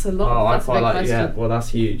 Well, that's a lot. Oh, I That's a quite big like. question. Yeah, well, that's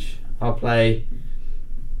huge. I'll play.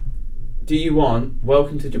 Do you want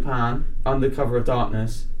Welcome to Japan, Under Cover of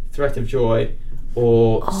Darkness, Threat of Joy,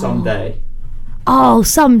 or Someday? Oh,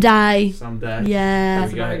 Someday. Someday. Yeah. There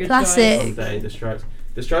we go. very good Classic. Someday. The Strokes.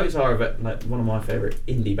 The Strokes are like one of my favourite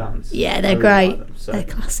indie bands. Yeah, I they're really great. like them. So They're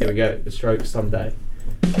classic. Here we go. The Strokes. Someday.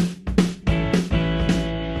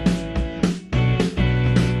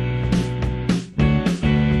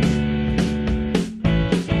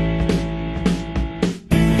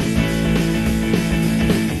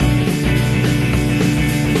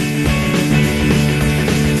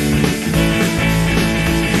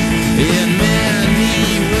 In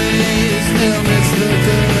many ways, they'll miss the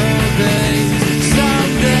good old days.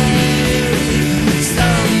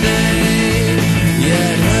 Someday,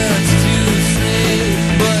 yeah, it hurts to say,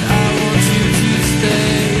 but I want you to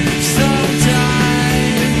stay. Sometimes,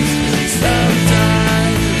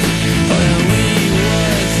 when we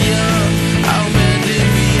was young, how man did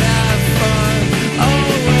we have fun?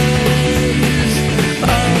 Always,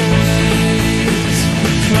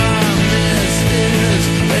 promises,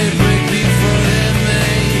 they break before they're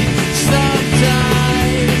made.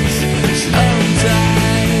 Sometimes,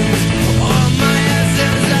 all my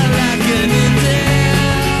answers are lacking in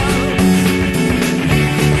depth.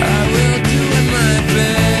 I will do my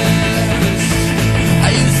best.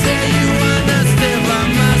 You say you wanna stay by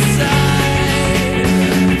my side,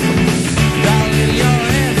 darling, your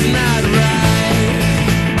head's not right.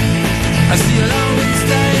 I see it always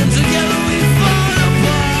staying together, we fall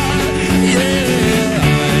apart. Yeah,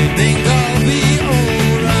 I think I'll be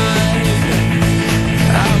alright.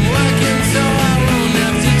 I'm working so I won't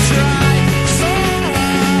have to try so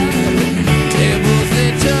hard. Tables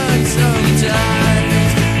they turn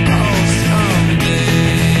sometimes. Oh, someday.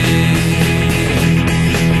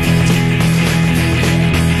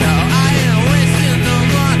 No, I ain't wasting no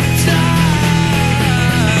more time.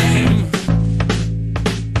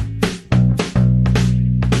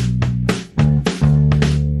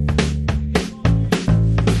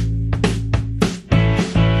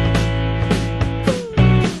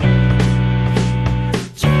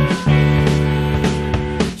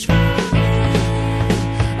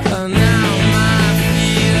 Now my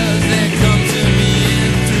fears, they come to me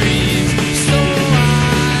in threes. So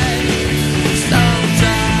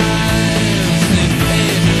sometimes they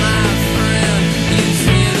fade, my friend. You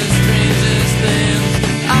see the strangest things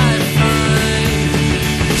I find.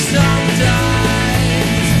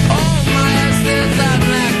 Sometimes all my answers are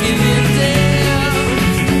lacking in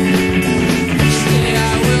depth. Say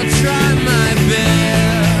I will try my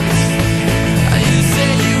best. You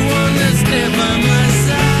say you wanna stay by my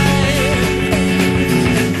side,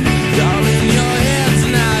 darling, your head's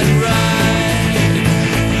not right.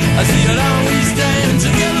 I see it always staying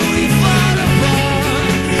together, we fall apart.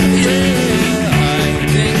 Yeah, I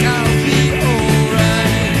think I'll be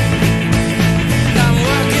alright. I'm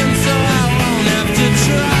working so I won't have to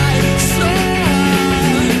try so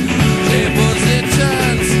hard. Tables they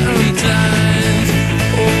turn sometimes.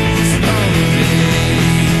 Oh, someday.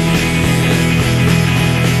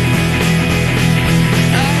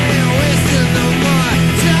 I ain't wasting no more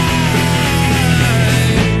time.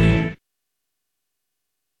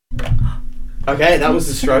 Okay, that was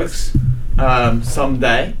The Strokes.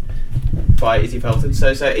 Someday by Izzy Felton.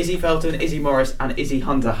 So Izzy Felton, Izzy Morris, and Izzy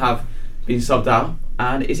Hunter have been subbed out,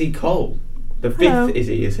 and Izzy Cole, the Hello. fifth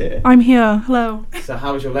Izzy, is here. I'm here. Hello. So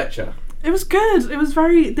how was your lecture? It was good. It was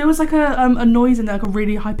very. There was like a noise in there, like a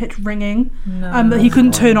really high pitched ringing, that he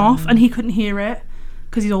couldn't turn off, and he couldn't hear it.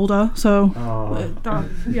 because he's older. So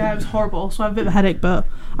it was horrible. So I have a bit of a headache, but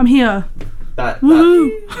I'm here. That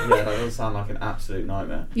does sound like an absolute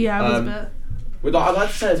nightmare. Yeah, it was a bit. I'd like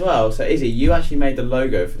to say as well, so Izzy, you actually made the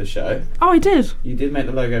logo for the show. Oh, I did. You did make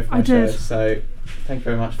the logo for the show, so thank you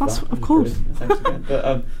very much for that. Of course. Thanks again.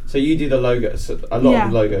 But so you do the logos, a lot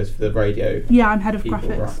of the logos for the radio. Yeah, I'm head of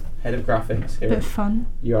graphics. Head of graphics here. Bit of fun.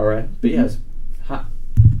 URA. But yes, how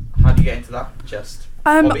do you get into that? Just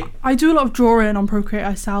hobby? I do a lot of drawing on Procreate.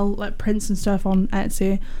 I sell like prints and stuff on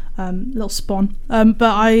Etsy. Little spawn. But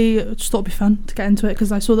I just thought it'd be fun to get into it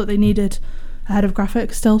because I saw that they needed a head of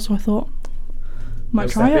graphics still, so I thought might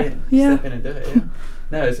try it. Step in and do it. Yeah.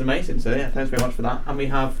 No, it's amazing. So yeah, thanks very much for that. And we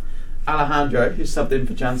have Alejandro, who's subbed in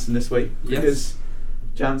for Jansen this week because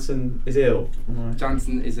Jansen is ill.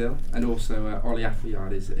 Jansen is ill, and also Ollie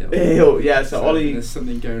Appleyard is ill. Yeah, so Ollie. There's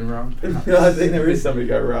something going around. I think there is something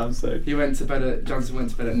going around. So Jansen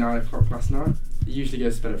went to bed at 9 o'clock last night. He usually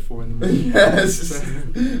goes to bed at 4 in the morning. Yes.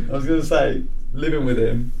 I was going to say, living with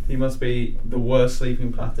him, he must be the worst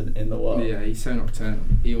sleeping pattern in the world. Yeah, he's so nocturnal.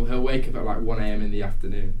 He'll wake up at like 1 a.m. in the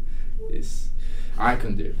afternoon. I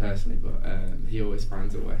couldn't do it personally, but he always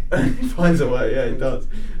finds a way. He finds a way, yeah, he does.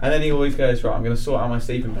 And then he always goes, right, I'm going to sort out my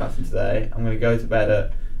sleeping pattern today. I'm going to go to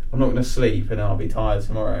bed I'm not going to sleep and then I'll be tired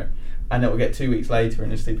tomorrow. And it will get 2 weeks later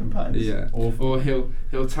and his sleeping pattern is awful. Or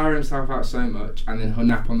he'll tire himself out so much and then he'll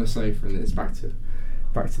nap on the sofa and then it's back to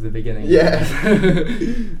the beginning. Yeah.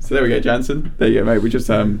 So there we go, Jansen. There you go, mate. We're just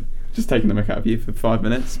taking the mick out of you for 5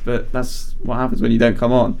 minutes, but that's what happens when you don't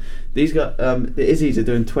come on. These guys, the Izzies are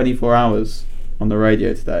doing 24 hours on the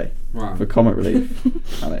radio today for comic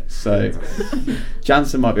relief, Alex. So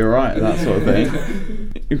Jansen might be alright at that sort of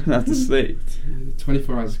thing. You're gonna have to sleep.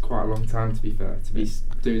 24 hours is quite a long time, to be fair, to be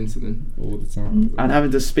doing something all the time. And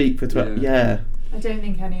having to speak for 12. Yeah. I don't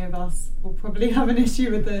think any of us will probably have an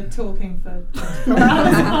issue with the talking for 24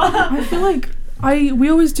 hours. I feel like we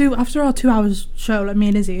always do after our 2 hours show, like me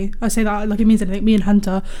and Izzy. I say that like it means anything. Me and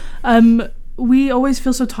Hunter, we always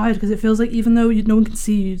feel so tired because it feels like even though no one can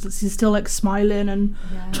see you, you're still like smiling and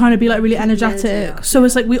trying to be like really energetic. So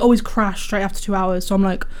it's like we always crash straight after 2 hours. So I'm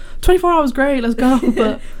like, 24 hours, great, let's go.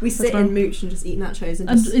 But we sit in mooch and just eat nachos and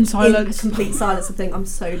just in silence, in complete silence, and think I'm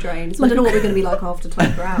so drained. So I don't know what we're going to be like after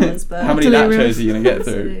 24 hours. But how many nachos are you going to get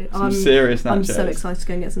through? Some serious nachos. I'm so excited to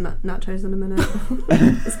go and get some nachos in a minute.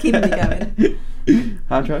 It's keeping me going.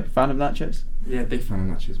 Alejandro, fan of nachos? Yeah, big fan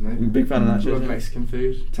of nachos, mate. Big fan of nachos. Love Mexican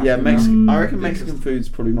food. Yeah, I reckon Mexican food's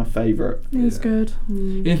probably my favourite. It's good.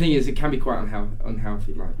 The only thing is, it can be quite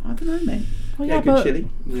unhealthy. Like I don't know, mate. Oh, yeah, good chili.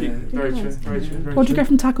 Yeah, very true. What do you get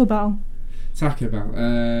from Taco Bell? Taco Bell.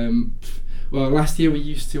 Well, last year we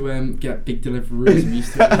used to get big deliveries.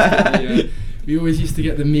 We always used to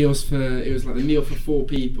get the meals it was like the meal for 4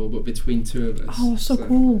 people, but between 2 of us. Oh, so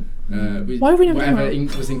cool. Why we whatever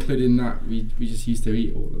was included in that, we just used to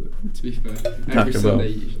eat all of it, to be fair. Every Sunday,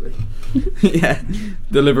 usually. Yeah.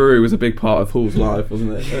 Deliveroo was a big part of Hall's life,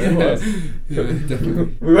 wasn't it? It was. Yeah,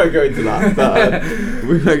 definitely. We won't go into that, but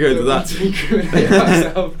we won't go into that.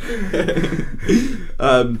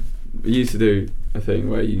 We used to do a thing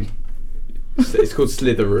where it's called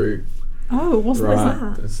Slitheroo. Oh, what's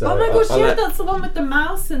that? So, oh my gosh, that's the one with the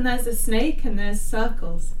mouse and there's a snake and there's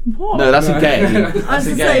circles. What? No, that's a game. That's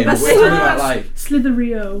a game. We're talking about like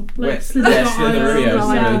Slitherio. Like Slitherio.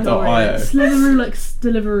 Slitheroo like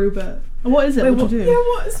Deliveroo, but what is it? What do you do? Yeah,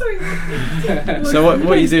 what? Sorry. So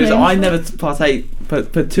what you do is I never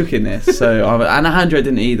partook in this. So and Alejandro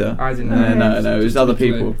didn't either. I didn't. No. It was other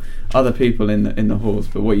people in the halls.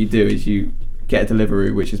 But what you do is you get a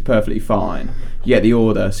Deliveroo, which is perfectly fine. You get the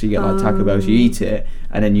order, so you get like Taco Bell, you eat it,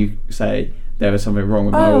 and then you say there was something wrong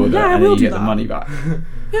with my order, and then you get the money back.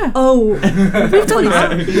 Yeah. Oh, we've done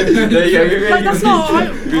that. There you go. Like, that's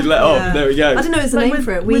not. We let off. There we go. I don't know. There's a name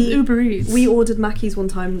for it. With Uber Eats, we ordered Mackey's one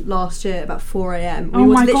time last year about 4 a.m. Oh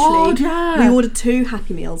my god! Yeah. We ordered 2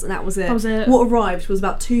 Happy Meals, and that was it. What arrived was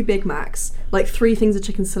about 2 Big Macs, like 3 things of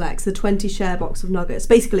chicken selects, the 20 share box of nuggets,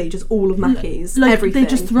 basically just all of Mackey's, like, everything. They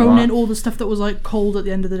just thrown in all the stuff that was like cold at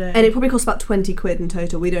the end of the day, and it probably cost about 20 quid in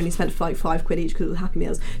total. We'd only spent like 5 quid each because it was Happy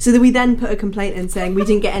Meals. So we then put a complaint in saying we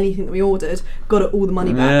didn't get anything that we ordered, got all the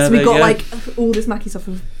money back. Yeah, so we got like all this Mackey stuff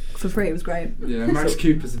for free. It was great. Yeah, Max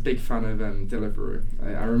Cooper's a big fan of Deliveroo.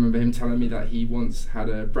 I remember him telling me that he once had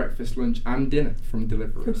a breakfast, lunch and dinner from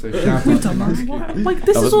Deliveroo. So shout out to Max Cooper. Like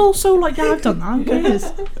this is all so like I've done that. Who cares?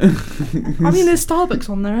 I mean, there's Starbucks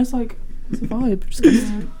on there. It's like it's a vibe.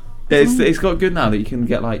 It's got good now that you can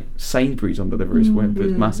get like Sainsbury's on delivery. It's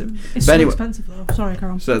massive. It's so expensive though. Sorry,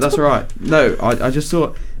 Carol. So that's all right. No, I just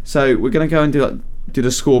thought. So we're gonna go and do like do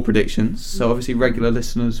the score predictions. So obviously regular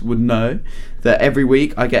listeners would know that every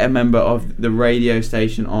week I get a member of the radio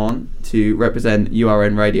station on to represent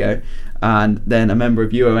URN Radio, and then a member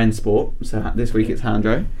of UON Sport. So this week it's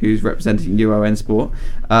Alejandro who's representing UON Sport,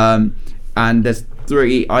 and there's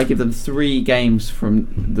three. I give them 3 games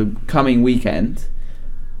from the coming weekend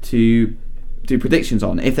to do predictions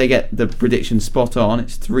on. If they get the prediction spot on,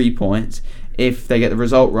 it's 3 points. If they get the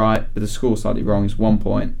result right but the score slightly wrong, it's 1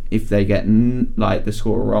 point. If they get the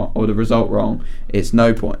score wrong or the result wrong, it's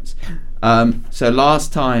no points. So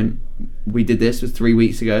last time we did this was 3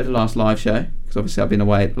 weeks ago, the last live show, because obviously I've been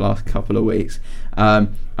away the last couple of weeks,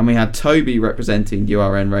 and we had Toby representing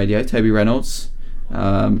URN Radio, Toby Reynolds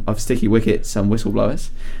of Sticky Wickets and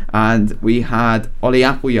Whistleblowers, and we had Ollie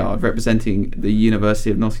Appleyard representing the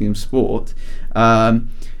University of Nottingham Sport.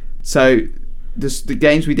 So the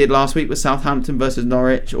games we did last week were Southampton versus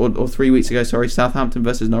Norwich, or 3 weeks ago, sorry, Southampton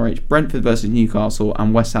versus Norwich, Brentford versus Newcastle,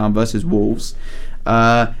 and West Ham versus Wolves.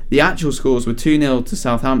 The actual scores were 2-0 to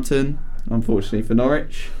Southampton, unfortunately for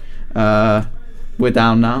Norwich. We're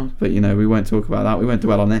down now, but we won't talk about that. We won't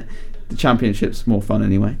dwell on it. The Championship's more fun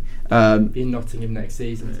anyway. Be in Nottingham next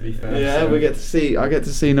season, to be fair. Yeah, so. I get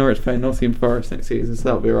to see Norwich play Nottingham Forest next season, so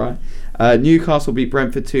that'll be alright. Newcastle beat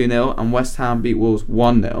Brentford 2-0, and West Ham beat Wolves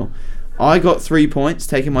 1-0. I got 3 points,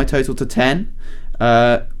 taking my total to 10.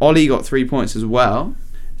 Ollie got 3 points as well,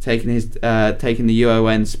 taking the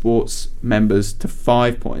UON Sports members to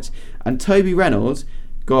 5 points. And Toby Reynolds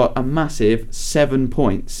got a massive 7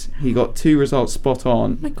 points. He got 2 results spot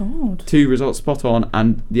on. Oh my God. 2 results spot on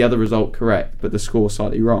and the other result correct, but the score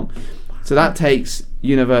slightly wrong. So that takes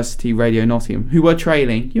University Radio Nottingham, who were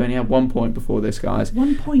trailing. You only had 1 point before this, guys.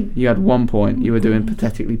 1 point. You had 1 point. You were doing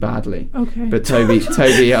pathetically badly. Okay. But Toby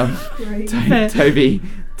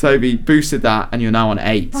boosted that, and you're now on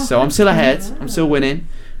 8. So I'm still ahead. I'm still winning.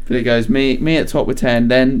 But it goes me at top with 10,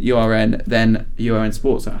 then URN, then URN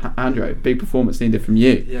Sports. So Andrew, big performance needed from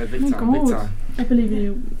you. Yeah, big time. I believe in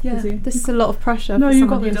you. Yeah, Izzy. this is a lot of pressure No, for you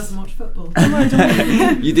someone got who this. doesn't watch football.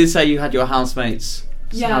 You did say you had your housemates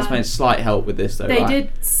slight help with this, though, They right?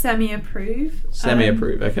 did semi-approve.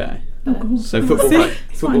 Semi-approve, okay. Oh, So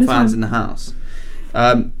football fans in the house.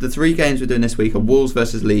 The 3 games we're doing this week are Wolves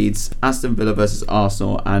versus Leeds, Aston Villa versus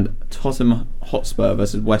Arsenal, and Tottenham Hotspur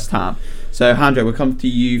versus West Ham. So, Andrew, we'll come to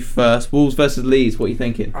you first. Wolves versus Leeds, what are you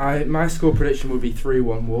thinking? My score prediction would be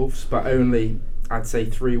 3-1 Wolves, but only, I'd say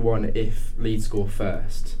 3-1 if Leeds score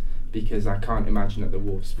first, because I can't imagine that the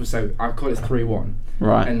Wolves... So, I'll call it 3-1,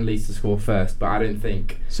 Right. and Leeds to score first, but I don't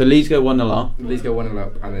think... So, Leeds go 1-0 up. Leeds go 1-0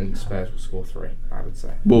 up, and then Spurs will score 3, I would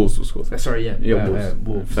say. Wolves will score 3.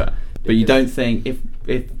 Wolves. Fair. But you don't think if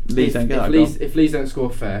Leeds don't get that goal? If Leeds don't score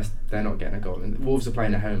first, they're not getting a goal. And Wolves are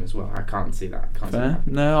playing at home as well. I can't see that. Fair.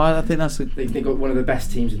 No, I think that's... They've got one of the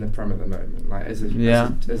best teams in the Prem at the moment, like as a team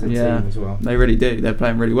as well. They really do. They're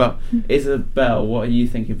playing really well. Isabelle, what are you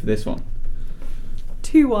thinking for this one?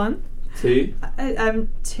 2-1. 2?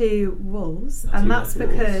 To Wolves, and that's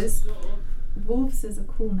because Wolves is a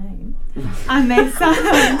cool name, and they sound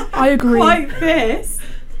I agree. quite fierce,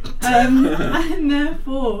 and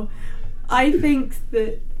therefore I think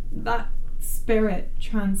that spirit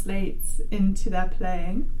translates into their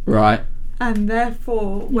playing, Right. and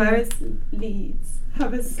therefore whereas Leeds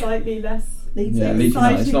have a slightly less Leeds is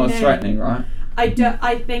not, it's not as threatening, right?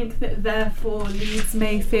 I think that therefore Leeds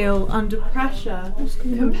may feel under pressure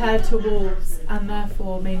compared to Wolves, and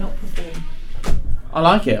therefore may not perform. I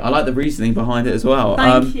like it. I like the reasoning behind it as well.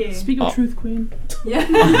 Thank you. Speak your truth, Queen. Yeah.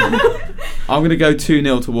 I'm going to go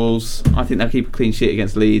 2-0 to Wolves. I think they'll keep a clean sheet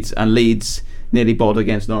against Leeds, and Leeds nearly bowled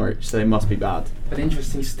against Norwich, so they must be bad. An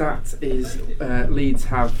interesting stat is Leeds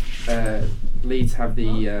have the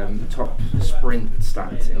top sprint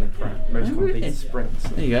stat in the Prem, most completed sprints.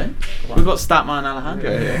 There you go. Wow. We've got Statman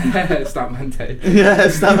Alejandro here. Statman Dave. Yeah,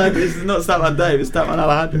 Statman. It's not Statman Dave. It's Statman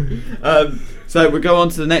Alejandro. So we'll go on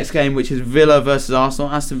to the next game, which is Villa versus Arsenal.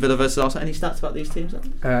 Aston Villa versus Arsenal. Any stats about these teams?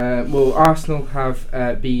 Well, Arsenal have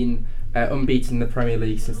been unbeaten in the Premier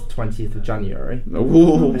League since the 20th of January.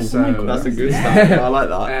 Ooh, so that's a good stat. I like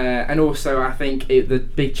that. And also, I think the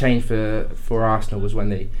big change for Arsenal was when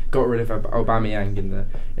they got rid of Aubameyang in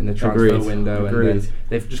the transfer window, and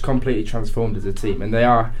they've just completely transformed as a team. And they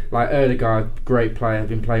are, like Ødegaard, great player, have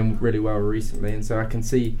been playing really well recently, and so I can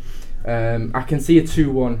see a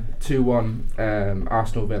 2-1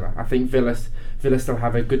 Arsenal Villa. I think Villa still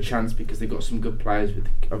have a good chance because they've got some good players with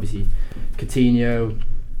obviously Coutinho,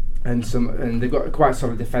 and they've got quite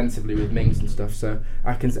solid defensively with Mings and stuff. So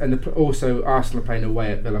also Arsenal are playing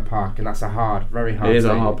away at Villa Park, and that's very hard. It is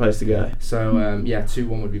a hard place to go. So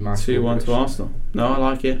 2-1 would be my 2-1 to Arsenal. No, I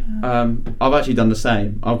like it. I've actually done the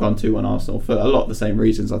same. I've gone 2-1 Arsenal for a lot of the same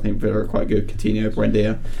reasons. I think Villa are quite good. Coutinho,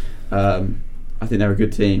 Buendia. I think they're a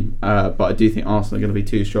good team, but I do think Arsenal are going to be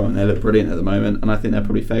too strong. They look brilliant at the moment, and I think they're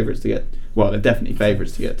probably favourites to get. Well, they're definitely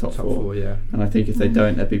favourites to get top four. Yeah. And I think if they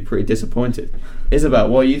don't, they'd be pretty disappointed. Isabel,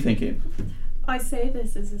 what are you thinking? I say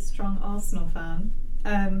this as a strong Arsenal fan.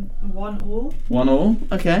 1-1.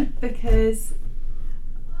 1-1, okay. Because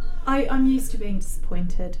I'm used to being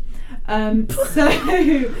disappointed.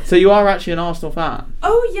 So you are actually an Arsenal fan?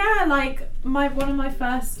 Oh yeah, like one of my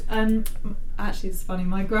first. Actually, it's funny.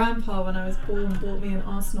 My grandpa, when I was born, bought me an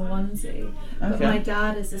Arsenal onesie. But my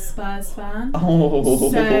dad is a Spurs fan.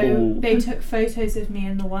 Oh. So they took photos of me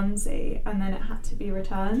in the onesie, and then it had to be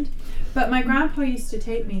returned. But my grandpa used to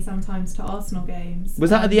take me sometimes to Arsenal games.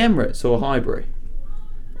 Was that at the Emirates or Highbury?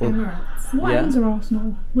 Emirates. What ends are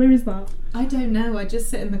Arsenal? Where is that? I don't know. I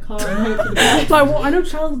just sit in the car and hope for the best. Like, I know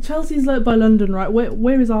Chelsea's like by London, right?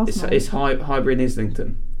 Where is Arsenal? It's Highbury and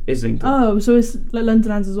Islington. Oh, so it's like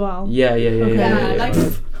London ends as well. Yeah.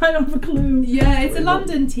 I don't have a clue. Yeah, it's a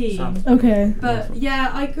London team. Okay. But yeah,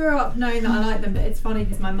 I grew up knowing that I like them, but it's funny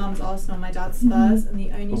because my mum's Arsenal and my dad's Spurs, and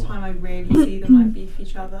the only time I really see them like beef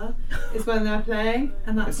each other is when they're playing,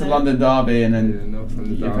 and that's it's a London derby, and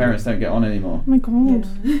then your parents don't get on anymore. Oh my god.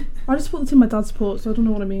 Yeah. I just support the team my dad supports, so I don't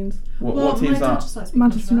know what it means. What team's that?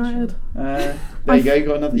 Manchester United. There you go, you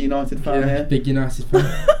got another United fan here. Big United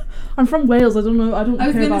fan. I'm from Wales, I don't know. I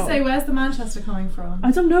was going to say, where's the Manchester coming from? I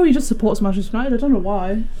don't know, he just supports Manchester United, I don't know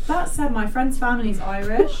why. That said, my friend's family's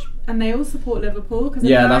Irish, and they all support Liverpool. Cause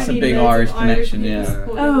that's a big Irish connection,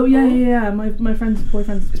 Oh, yeah. My friend's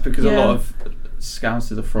boyfriend's... It's because a lot of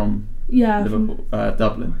Scousers are from Liverpool,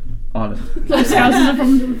 Dublin, Ireland. Scousers are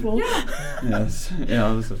from Liverpool. Yes,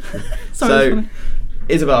 that's true. Sorry,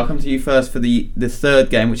 Isabel, I'll come to you first for the third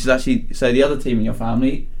game, which is actually... So the other team in your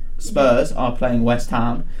family, Spurs, are playing West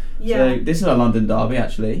Ham. Yeah. So this is a London derby,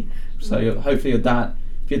 actually. So hopefully your dad,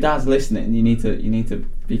 if your dad's listening, you need to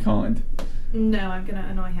be kind. No, I'm going to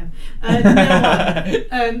annoy him.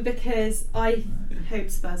 Because I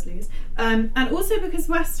hope Spurs lose, and also because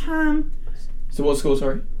West Ham. So what score?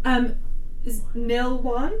 Sorry. 0-1.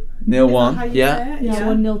 0-1. Yeah.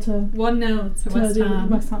 1-0 to 1-0 to West Ham.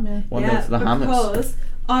 West Ham. Yeah. 1-0 to the Hammers. Because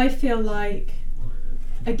I feel like,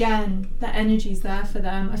 again, the energy's there for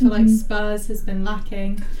them. I feel like Spurs has been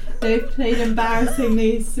lacking. They've played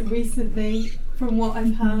embarrassingly recently, from what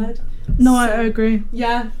I've heard. No, I agree.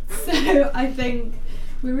 Yeah, so I think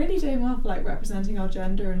we're really doing well for like representing our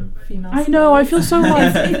gender and female. I know. I feel so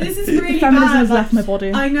like this is really feminism bad. has left my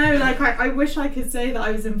body. I know. Like I wish I could say that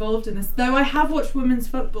I was involved in this. Though I have watched women's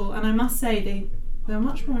football, and I must say they're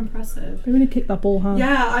much more impressive. They really kick that ball, huh?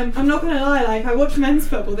 Yeah, I'm not gonna lie. Like I watch men's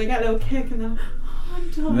football, they get a little kick and they're.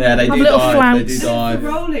 Yeah, they do dive. They do dive.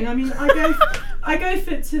 Rolling. I mean, I go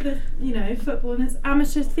to the football, and it's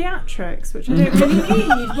amateur theatrics, which I don't really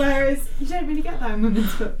need. Whereas you don't really get that in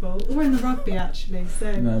women's football or in the rugby, actually.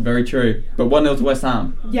 So no, very true. But 1-0 to West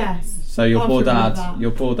Ham. Yes. So your poor dad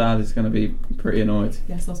is going to be pretty annoyed.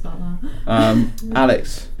 Yes, I was about that.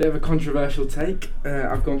 Alex. Bit of a controversial take.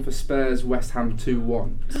 I've gone for Spurs. West Ham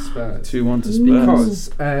 2-1 to Spurs. 2-1 to Spurs.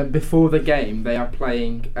 Because before the game they are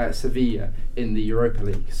playing Sevilla in the Europa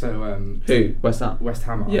League. So who? West Ham. West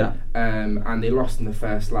Ham. Yeah. And they lost in the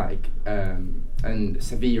first leg. And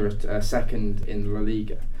Sevilla are second in La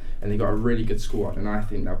Liga, and they got a really good squad. And I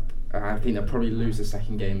think they'll probably lose the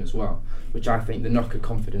second game as well, which I think the knock of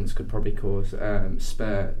confidence could probably cause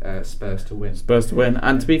Spurs to win. Spurs to win.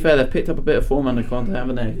 And to be fair, they've picked up a bit of form under Conte,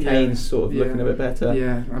 haven't they? Yeah. Kane's sort of looking a bit better.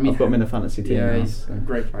 Yeah, I mean, I've got him in the fantasy team. Yeah, now, he's a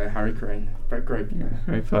great player, Harry Kane. Great player.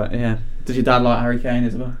 Great player. Yeah. Does your dad like Harry Kane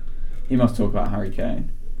as well? He must talk about Harry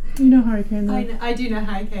Kane. You know Harry Kane, though. I do know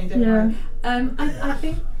Harry Kane. Don't worry. I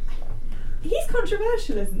think. He's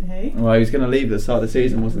controversial, isn't he? Well, he was going to leave at the start of the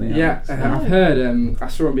season, wasn't he? Yeah, I've heard. I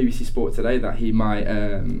saw on BBC Sport today that he might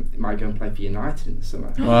go and play for United in the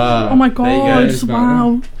summer. Wow! Oh my God!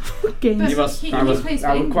 Wow!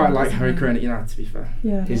 I would quite like Harry Kane at United, to be fair.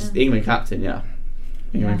 Yeah. He's England captain. Yeah.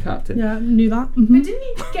 England captain. Yeah, knew that. Mm-hmm. But didn't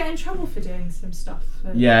he get in trouble for doing some stuff?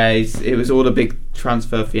 Yeah, it was all a big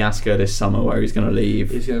transfer fiasco this summer where he's going to leave.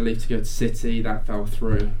 He's going to leave to go to City. That fell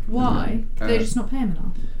through. Why? They're just not paying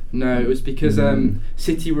enough. No, it was because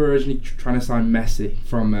City were originally trying to sign Messi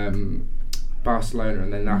from Barcelona,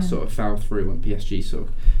 and then that sort of fell through when PSG sort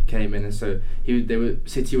of came in, and so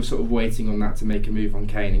City were sort of waiting on that to make a move on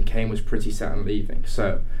Kane, and Kane was pretty set on leaving.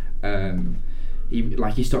 So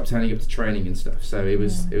he stopped turning up to training and stuff. So it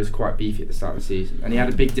was quite beefy at the start of the season, and he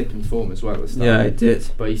had a big dip in form as well at the start. Yeah, he did.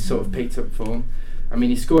 But he sort of picked up form. I mean,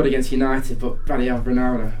 he scored against United, but bloody hell,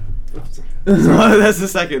 Ronaldo. That's the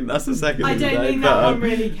second. I don't think that one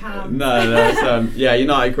really counts. No,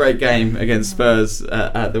 United, great game against Spurs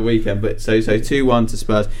at the weekend. But so 2-1 to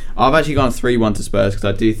Spurs. I've actually gone 3-1 to Spurs because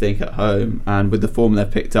I do think at home and with the form they've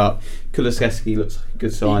picked up, Kulusevski looks like a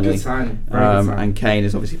good signing. Good signing. Very good signing. And Kane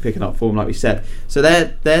is obviously picking up form, like we said. So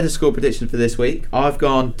they're the score predictions for this week. I've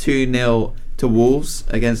gone 2-0 to Wolves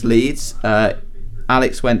against Leeds.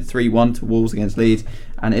 Alex went 3-1 to Wolves against Leeds,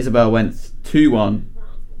 and Isabel went 2-1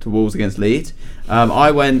 to Wolves against Leeds. I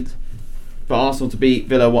went for Arsenal to beat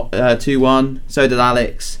Villa 2-1. So did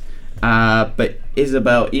Alex. But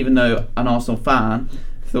Isabel, even though an Arsenal fan,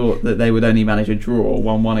 thought that they would only manage a draw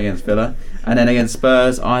 1-1 against Villa. And then against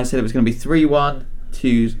Spurs, I said it was going to be 3-1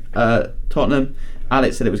 to Tottenham.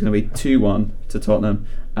 Alex said it was going to be 2-1 to Tottenham.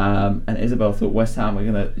 And Isabel thought West Ham were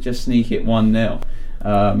going to just sneak it 1-0.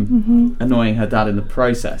 Annoying her dad in the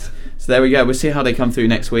process. So there we go. We'll see how they come through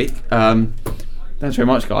next week. Thanks very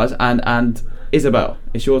much, guys. And Isabel,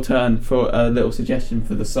 it's your turn for a little suggestion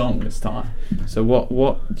for the song this time. So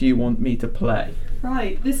what do you want me to play?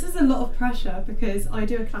 Right, this is a lot of pressure because I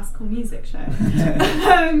do a classical music show.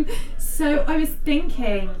 So I was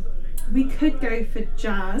thinking we could go for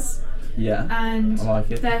jazz. Yeah, and I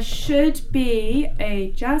like it. There should be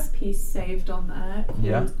a jazz piece saved on there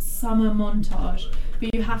called Summer Montage,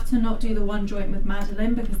 but you have to not do the one joint with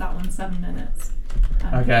Madeline because that one's 7 minutes.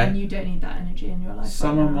 Okay. And you don't need that energy in your life.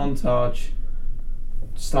 Summer Montage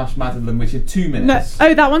 / Madeline, which is 2 minutes.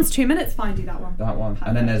 No, that one's 2 minutes. Fine, do that one. That one. Perfect.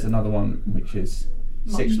 And then there's another one which is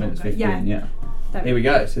 6 minutes 15. Yeah. Here we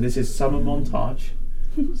go. So this is Summer Montage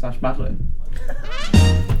 / Madeline.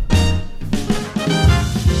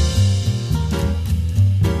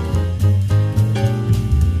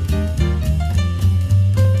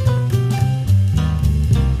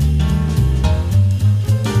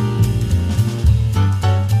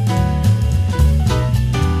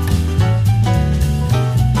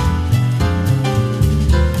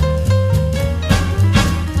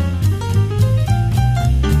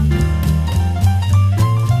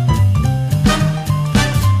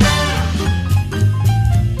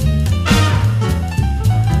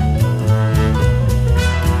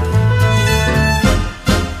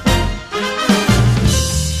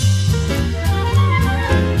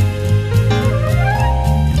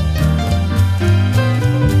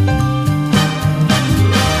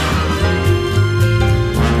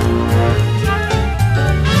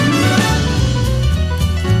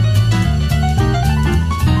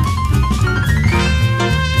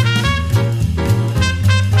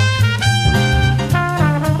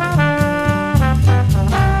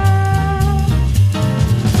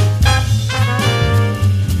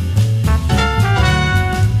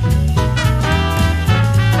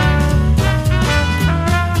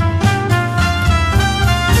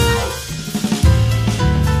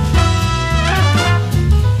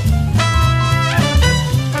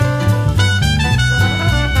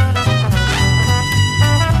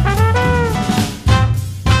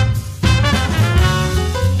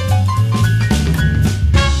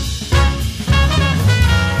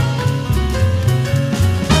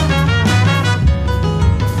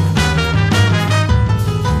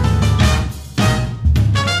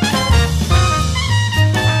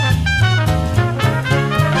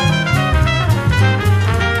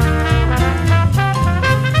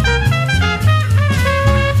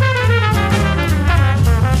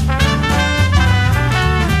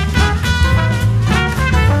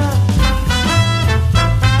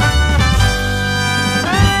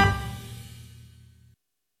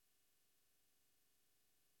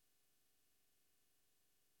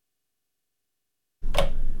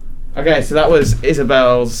 Okay, so that was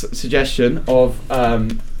Isabel's suggestion of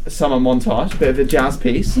Summer Montage, a bit of a jazz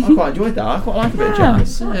piece. I quite enjoyed that. I quite like a bit of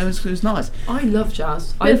jazz. Yeah, it was nice. I love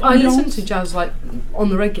jazz. I listen to jazz like on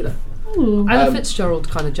the regular. Ella Fitzgerald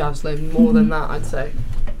kind of jazz, though, more than that, I'd say.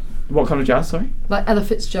 What kind of jazz, sorry? Like Ella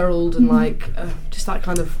Fitzgerald and like just that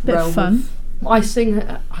kind of bit realm of fun. I sing.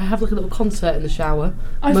 I have like a little concert in the shower.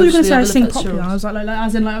 I thought you were going to say I sing popular. I was like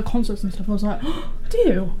as in like concerts and stuff. I was like, oh, do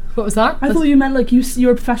you? What was that? I thought you meant like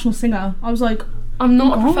you're a professional singer. I was like, I'm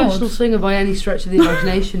not a professional singer by any stretch of the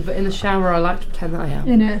imagination, but in the shower I like to pretend that I am.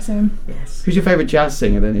 In it, same. Yes. Who's your favourite jazz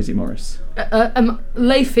singer then, Izzy Morris?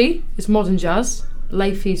 Leify is modern jazz.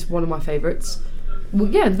 Leify's one of my favourites. Well,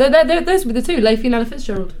 yeah, those would be the two, Leify and Ella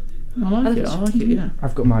Fitzgerald. I like it, yeah.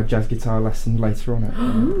 I've got my jazz guitar lesson later on at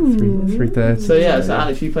 3:30. So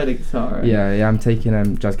Alex, you play the guitar, right? Yeah, I'm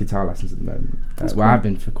taking jazz guitar lessons at the moment. Cool. I've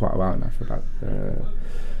been for quite a while now, for about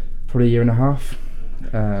probably a year and a half.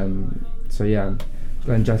 So yeah, I'm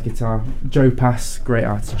playing jazz guitar. Joe Pass, great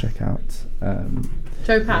artist to check out.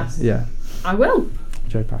 Joe Pass? Yeah. I will.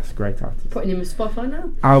 Joe Pass, great artist. Putting him in Spotify now.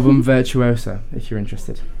 Album Virtuoso, if you're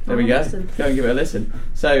interested. There we go. Listen. Go and give it a listen.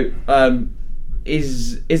 So,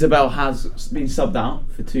 Isabelle has been subbed out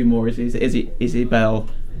for two more Izzy's. Isabelle,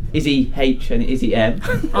 Izzy H and Izzy M.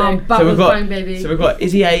 I'm back with bang, baby. So we've got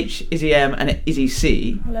Izzy H, Izzy M and Izzy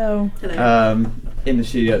C. Hello. In the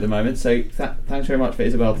studio at the moment. So thanks very much for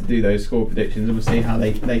Isabelle to do those score predictions, and we'll see how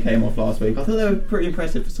they came off last week. I thought they were pretty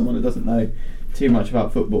impressive for someone who doesn't know too much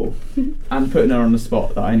about football, and putting her on the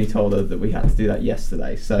spot that I only told her that we had to do that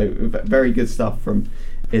yesterday. So very good stuff from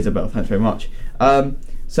Isabelle. Thanks very much.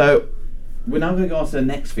 So we're now going to go on to the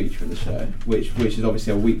next feature of the show, which is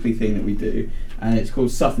obviously a weekly thing that we do, and it's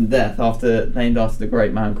called Sutton Death, named after the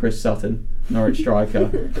great man Chris Sutton, Norwich striker,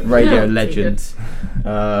 radio legend.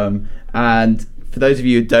 And for those of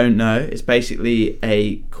you who don't know, it's basically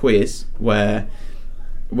a quiz where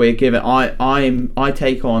we're given. I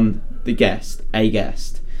take on the guest.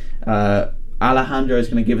 Alejandro is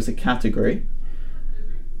going to give us a category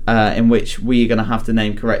in which we're going to have to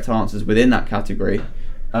name correct answers within that category,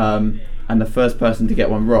 and the first person to get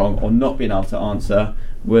one wrong or not being able to answer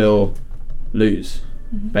will lose,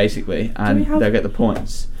 basically, and they'll get the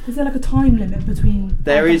points. Is there like a time limit between?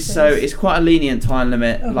 There is, so it's quite a lenient time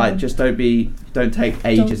limit. Okay. Like, just don't take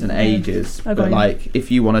ages and ages. Okay. But like, if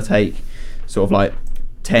you want to take sort of like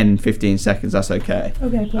 10-15 seconds, that's okay.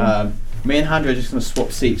 Okay, cool. Me and Handra are just going to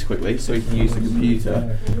swap seats quickly so we can use the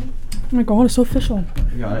computer. Oh my god, it's so official.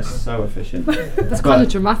 Yeah, it's so efficient. That's kind of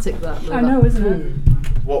dramatic, that. I know, isn't it?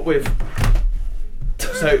 What with...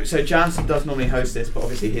 So Jansen does normally host this, but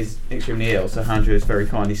obviously he's extremely ill, so Handra has very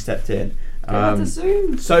kindly stepped in.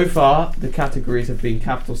 So far, the categories have been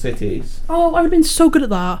capital cities. Oh, I would have been so good at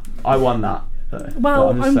that. I won that. Well,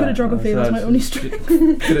 I'm good at geography, that's my only strength.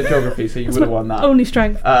 Good at geography, so you would have won that. Only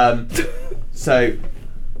strength. So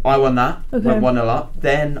I won that, went 1-0 up.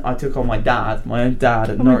 Then I took on my own dad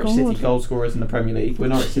at Norwich City, goal scorers in the Premier League. We're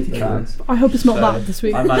Norwich City fans. I hope it's not that this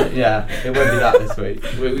week. It won't be that this week.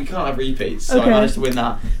 We can't have repeats, so I managed to win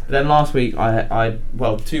that. But then last week,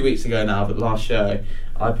 2 weeks ago now, but last show,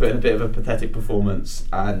 I put in a bit of a pathetic performance,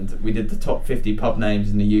 and we did the top 50 pub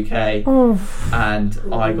names in the UK, and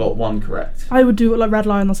I got one correct. I would do it like Red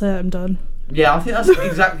Lion, that's it, I'm done. Yeah, I think that's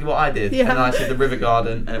exactly what I did. And then I said the River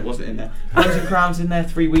Garden, and it wasn't in there. Homes and Crowns in there,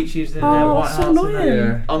 3 Weeks Used in there, White House in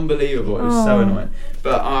there. Yeah. Unbelievable, it was so annoying.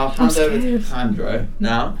 But I'll hand over to Alejandro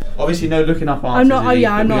now. Obviously, no looking up answers. We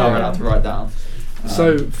are allowed to write down.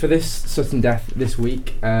 So for this Sutton Death this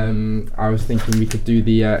week, I was thinking we could do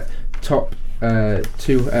the top 100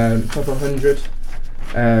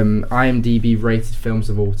 IMDb rated films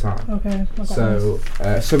of all time. Okay. So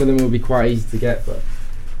some of them will be quite easy to get, but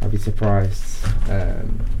I'll be surprised for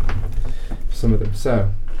some of them. So,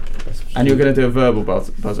 and you're going to do a verbal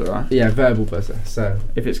buzzer, right? Yeah, verbal buzzer. So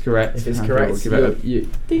if it's correct, ding.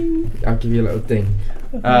 I'll give you a little ding.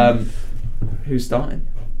 Who's starting?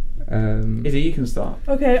 Izzy, you can start.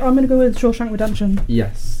 Okay, I'm going to go with Shawshank Redemption.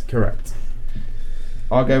 Yes, correct.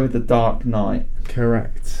 I'll go with The Dark Knight.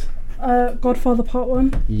 Correct. Godfather Part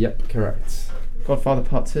 1. Yep, correct. Godfather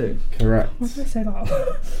Part 2. Correct. Why did I say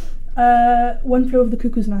that? One Flew Over the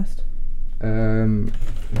Cuckoo's Nest. VAR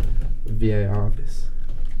this.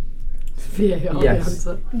 VAR. Yes,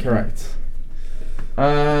 correct.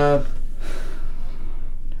 I'll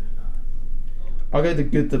go The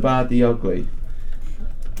Good, the Bad, the Ugly.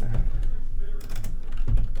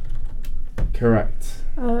 Correct.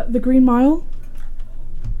 The Green Mile.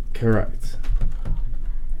 Correct.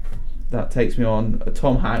 That takes me on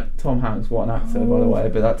Tom Hanks, what an actor, by the way,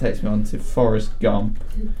 but that takes me on to Forrest Gump.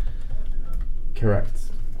 Correct.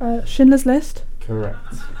 Schindler's List.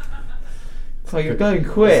 Correct. So you're going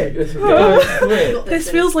quick.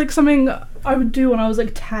 This feels like something I would do when I was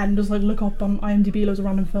like 10, just like look up on IMDb loads of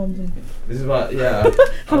random films and this is what, yeah.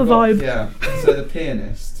 have a vibe. Yeah. So The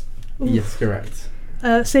Pianist. Yes, correct.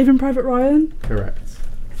 Saving Private Ryan. Correct.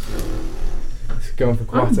 It's going for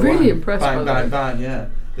quite a while. I'm really impressed by that. Bang, yeah.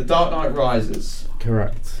 The Dark Knight Rises.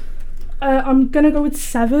 Correct. I'm gonna go with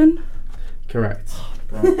 7. Correct.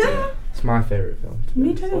 Right, yeah. It's my favourite film.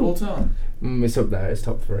 Me too. Of all time. It's up there. It's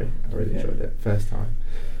top 3. I really enjoyed it first time.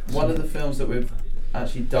 One of the films that we've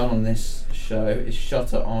actually done on this show is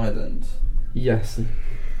Shutter Island. Yes.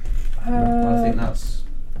 I think that's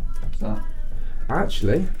that.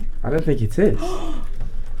 Actually, I don't think it is.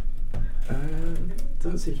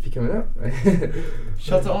 Doesn't seem to be coming up.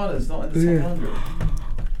 Shutter Island's not in the top 100.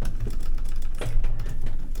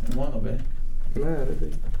 It might not be. No, I don't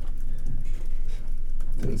think.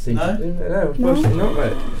 Doesn't seem No? to. No, unfortunately not,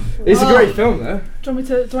 mate. It's a great film, though.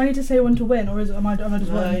 Do I need to say when to win, or is it? Am I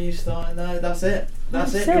just No, winning? you start. No, that's it.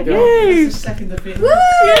 That's it. Sick. You're gone. Yay. That's the second defeat.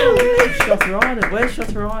 Woo! Shutter Island. Where's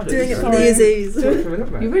Shutter Island? Doing it for Sorry. the Izzy's. It's coming up,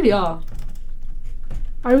 mate. You really are.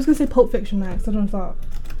 I was gonna say Pulp Fiction next. I don't know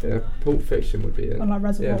if Yeah, Pulp Fiction would be it. And like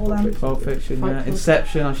Reservoir, all them. Pulp Fiction, Fight yeah. Club.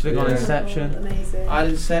 Inception. I should have gone Yeah. Inception. Amazing. I had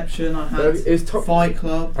Inception. I But had it was top. Fight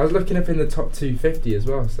Club. I was looking up in the top 250 as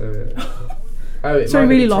well, so. Oh, it So might we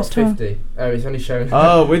really be top lost her. 50. Oh, it's only showing.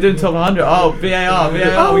 Oh, we're doing top 100. Oh, VAR.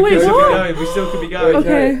 Oh, we wait, could still what? be going. We still could be going.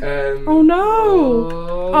 Okay. Oh no!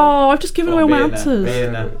 Oh, I've just given away all my answers. Be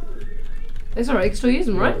in there. It's alright, you can still use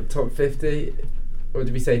them, right? Top 50. Or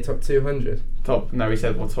did we say top 200? No, we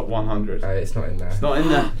said top 100. It's not in there. It's not in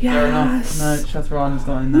there. Fair enough. Yes. No, Shutter Island's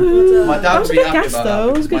not in there. Well My done. dad That would was a be good happy guess, about though. that.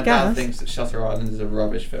 It was a because good my dad guess. thinks that Shutter Island is a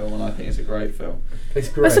rubbish film, and I think it's a great film. It's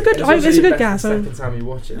great. It's a good- also it's a good better guess. the second time you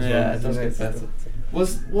watch it. as Yeah, well, it does you get know, better.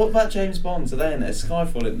 What about James Bonds? Are they in there? Is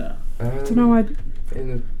Skyfall in there? I don't know.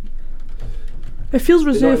 In It feels the,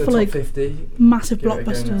 reserved in for the like top 50. massive Give it a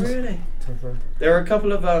go blockbusters. now. Really? Top row. There are a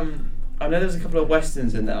couple of I know there's a couple of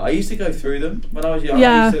westerns in there. I used to go through them when I was young.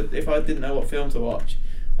 Yeah. I used to, if I didn't know what film to watch,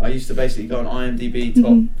 I used to basically go on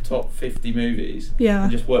IMDb top 50 movies Yeah.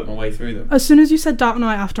 and just work my way through them. As soon as you said Dark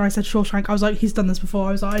Knight after I said Shawshank, I was like, he's done this before.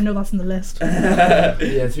 I was like, I know that's in the list. Yeah,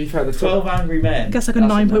 to be fair, the 12 top, Angry Men. I guess like a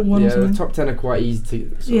That's in there. 9.1 or yeah, the something. top 10 are quite easy to.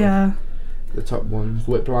 Sort Yeah. of, the top ones.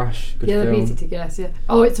 Whiplash, good Yeah, they're film. easy to guess, yeah.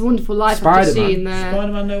 Oh, It's a Wonderful Life, I've just Spider-Man. seen there.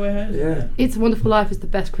 Spider-Man No Way Home. Yeah. It's a Wonderful Life is the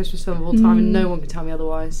best Christmas film of all time, and no one can tell me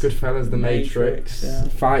otherwise. Goodfellas, The Matrix, Yeah.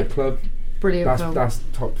 Fight Club. Brilliant film. That's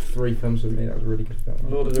top 3 films for me. That was a really good film.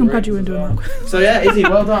 Lord of the I'm glad Rings you were as doing well. that. So yeah, Izzy,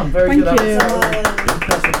 well done. Very Thank good you. answer.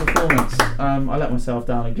 Impressive performance. I let myself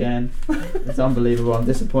down again. It's unbelievable. I'm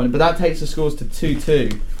disappointed. But that takes the scores to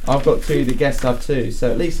 2-2. I've got 2. The guests have 2.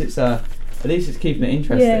 So at least it's keeping it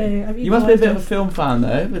interesting. Yeah. You must be a bit of a film fan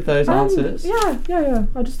though, with those answers. Yeah.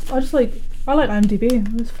 I just like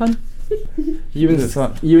IMDb. It's fun. Ewan's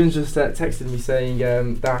just texted me saying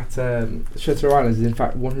that Shutter Island is in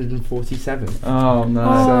fact 147. Oh no.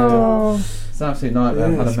 Oh. It's an absolute nightmare.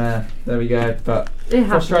 I've had a mare. There we go. But It happens.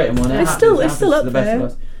 frustrating one. It's still up there.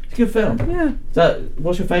 It's a good film. Yeah. So,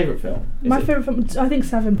 what's your favourite film? My favourite film, I think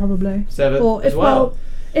 7 probably. 7 Or as well.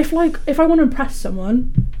 if I want to impress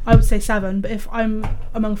someone, I would say 7. But if I'm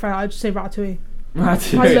among friends, I'd just say Ratatouille.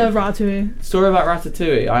 Ratatouille. I love Ratatouille. Story about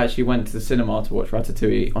Ratatouille. I actually went to the cinema to watch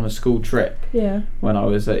Ratatouille on a school trip Yeah. when I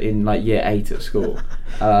was in like year 8 at school,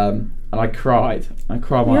 and I cried. I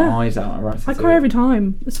cried my eyes out at Ratatouille. I cry every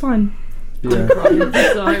time. It's fine. Yeah.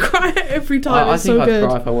 I cry every time. I It's think so I'd good.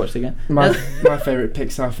 cry if I watched it again. My favourite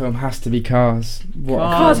Pixar film has to be Cars. What a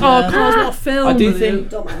Cars. film. Cars not a film. I do think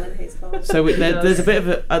Dom Allen hates cars. so. There's a bit of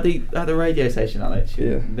a at the radio station, Alex.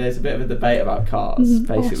 Yeah. There's a bit of a debate about Cars.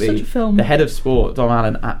 Basically, such a film. the head of sport, Dom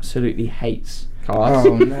Allen, absolutely hates Cars.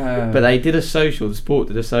 Oh no. But they did a social, the sport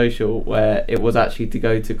did a social, where it was actually to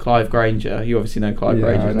go to Clive Granger. You obviously know Clive Yeah,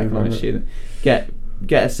 Granger, I an know economics Clive. student.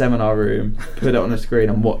 Get a seminar room, put it on a screen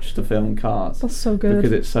and watch the film Cars. That's so good.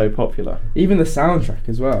 Because it's so popular. Even the soundtrack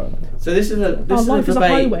as well. So this is a Life is a debate.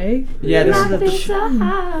 highway. Yeah, this Life is is a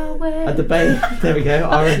highway. a debate. There we go.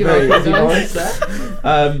 I You're agree. welcome, Izzy guys. Morris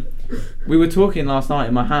there. We were talking last night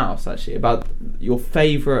in my house actually about your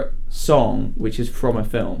favourite song, which is from a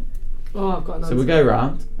film. Oh, I've got an So we'll go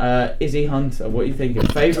round. Izzy Hunter, what are you thinking?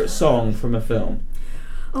 Favourite song from a film?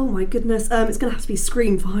 Oh my goodness, it's going to have to be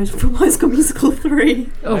Scream from High School Musical 3.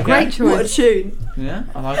 Oh, Okay. great What a choice. tune. Yeah,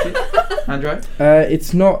 I like it. Andrew?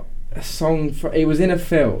 It's not a song. It was in a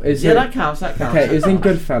film. That counts. Okay, it was in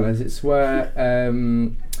Goodfellas. It's where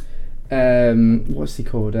what's he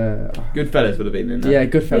called? Goodfellas would have been in there. Yeah,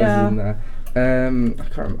 Goodfellas Yeah. is in there. I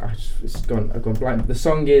can't remember. I've gone blank. The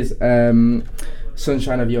song is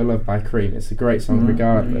 "Sunshine of Your Love" by Cream. It's a great song,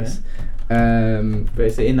 regardless. But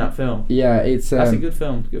it's in that film. Yeah, it's That's a good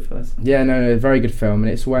film, Goodfellas. Yeah, no, very good film,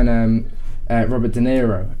 and it's when Robert De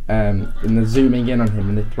Niro and they're zooming in on him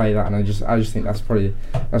and they play that, and I just think that's one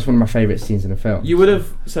of my favourite scenes in a film. You would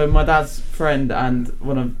have. So my dad's friend and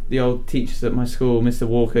one of the old teachers at my school, Mr.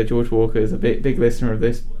 Walker, George Walker, is a big listener of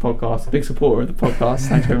this podcast, a big supporter of the podcast.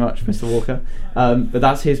 Thanks very much, Mr. Walker. But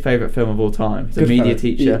that's his favourite film of all time. He's a media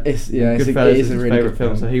teacher. Goodfellas is his favourite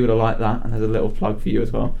film, so he would have liked that. And there's a little plug for you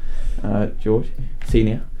as well, George,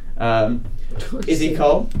 senior. Izzy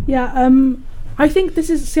Cole. Yeah. I think this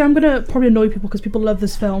is... See, I'm going to probably annoy people because people love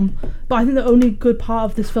this film, but I think the only good part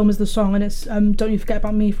of this film is the song, and it's Don't You Forget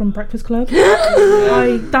About Me from Breakfast Club.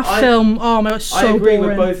 That film, oh my god, it's so boring. I agree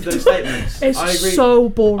with both of those statements. It's so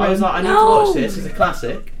boring. I was like, I need to watch this, it's a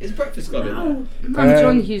classic. It's Breakfast Club in there. I'm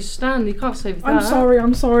John Hughes Stan, you can't say that.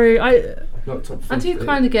 I'm sorry. Not top 50. I do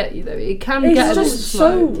kind of get you though. It can it's get just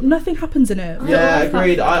slow. nothing happens in it. Yeah,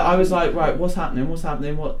 agreed. I was like, right, what's happening? When's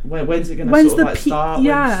it going to sort of like start?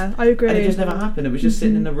 Yeah, I agree. And it just never happened. It was just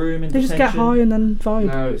sitting in the room in They detention. just get high and then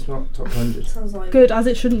vibe. No, it's not top 100. Sounds like Good, as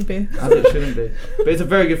it shouldn't be. As it shouldn't be. But it's a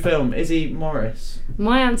very good film. Izzy Morris.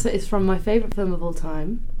 My answer is from my favourite film of all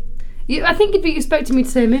time. I think you'd be expecting me to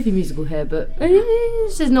say a movie musical here, but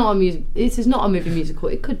this is not a music. This is not a movie musical.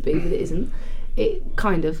 It could be, but it isn't. It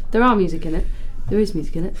kind of. There are music in it. There is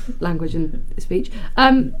music in it, language and speech.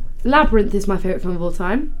 Labyrinth is my favourite film of all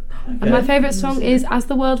time. Okay. And my favourite song is As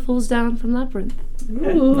the World Falls Down from Labyrinth.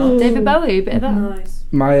 Ooh. David Bowie, a bit of that. Nice.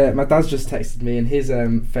 My dad's just texted me, and his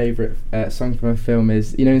favourite song from a film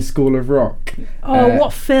is, in School of Rock.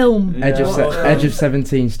 What film? Edge of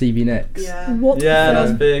 17, Stevie Nicks. Yeah.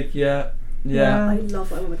 That's big, yeah. I love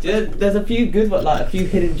that one. Yeah, there's a few good, a few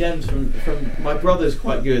hidden gems from my brother's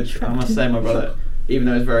quite good. I must say, my brother, even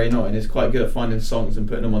though it's very annoying, is quite good at finding songs and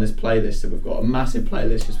putting them on his playlist. So we've got a massive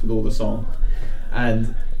playlist just with all the songs,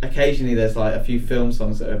 and occasionally there's like a few film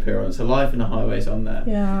songs that appear on it. So Life in the Highway's on there.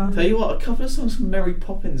 Yeah. Tell you what, a couple of songs from Mary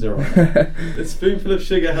Poppins are on there. The Spoonful of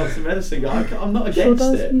Sugar Helps the Medicine Guy. I'm not against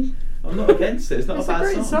it. I'm not against it. It's not a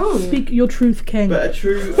bad song. Speak your truth, King. But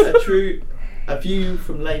a few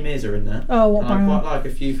from Les Mis are in there. Oh, what and I quite like a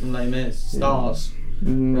few from Les Mis. Stars.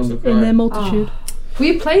 Russell Crowe. In their multitude.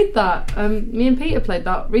 We played that. Me and Peter played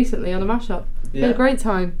that recently on a mashup. We had a great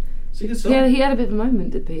time. It's a good song. Yeah, he had a bit of a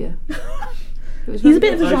moment, did Peter? He's a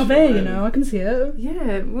bit of a Javert, I can see it.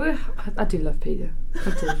 Yeah, I do love Peter.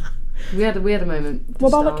 I do. We had a moment. What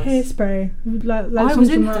about like Hairspray? I was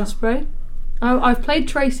in Hairspray. I've played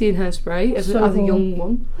Tracy in Hairspray as a young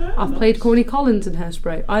one. I've played Corny Collins in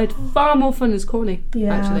Hairspray. I had far more fun as Corny,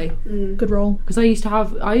 actually. Good role. Because I used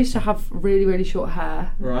to have really, really short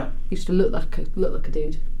hair. Right. Used to look like a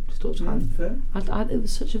dude. Just all the time. Fair. It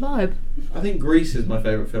was such a vibe. I think Grease is my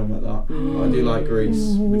favourite film like that. I do like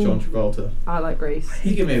Grease with John Travolta. I like Grease.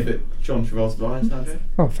 You give me a bit John Travolta vibes, Andrew.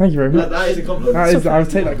 Oh, thank you very much. That is a compliment. I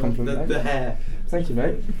would take that compliment. The hair. Thank you,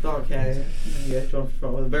 mate. Dark hair. Yeah, John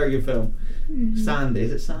Travolta. A very good film. Sandy,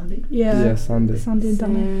 is it Sandy? Yeah, Sandy. Sandy and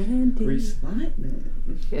Danny. Grease Lightning.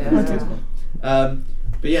 Yeah.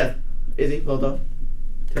 But yeah, Izzy, well done.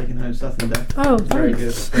 Taking home Saturday. Oh, very good.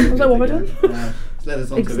 Was that what we're doing? Let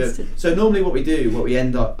us on to a bit. So normally what we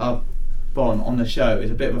end up on the show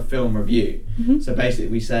is a bit of a film review. So basically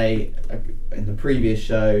we say in the previous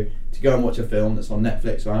show to go and watch a film that's on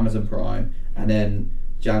Netflix or Amazon Prime, and then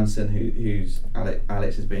Jansen, who's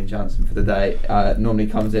Alex has been Jansen for the day, normally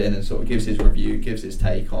comes in and sort of gives his review, gives his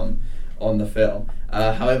take on the film.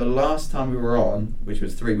 However, last time we were on, which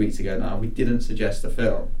was 3 weeks ago now, we didn't suggest a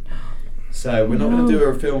film. So we're not going to do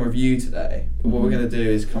a film review today, but what we're going to do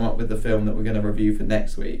is come up with the film that we're going to review for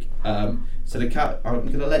next week. I'm going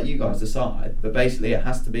to let you guys decide, but basically it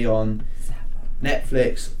has to be on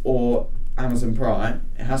Netflix or Amazon Prime.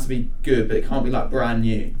 It has to be good, but it can't be like brand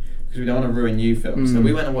new, because we don't want to ruin new films. So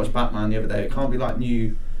we went and watched Batman the other day. It can't be like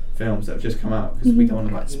new films that have just come out, because we don't want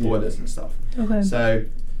to like spoilers and stuff. Okay. So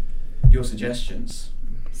your suggestions?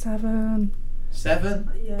 7. 7?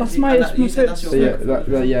 Yeah. That's my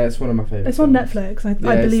favorite. Yeah, it's one of my favourites. It's on Netflix. I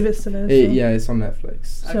believe it still is. Yeah, it's on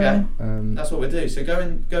Netflix. Okay, that's what we do. So go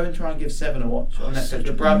and try and give 7 a watch on Netflix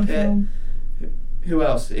with Brad Pitt. Who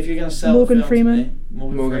else? If you're going to sell Morgan Freeman.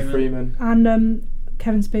 Morgan Freeman. And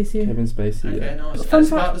Kevin Spacey. Okay, nice. Fun it's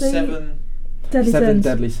fact, about the 7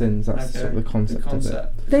 Deadly Sins. That's sort of the concept of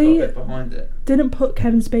it. They got a bit behind it. Didn't put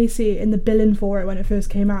Kevin Spacey in the billing for it when it first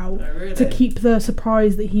came out. Oh, really? To keep the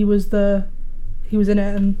surprise that he was in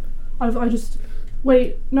it, and I just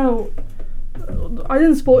wait. No, I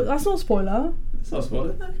didn't spoil. That's not a spoiler. It's not a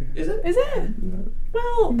spoiler. Is it? Is it? No.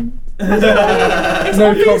 Well, it's no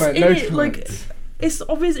obvious comment. In it, comment. like, it's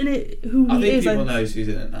obvious in it who he is. I think people knows who's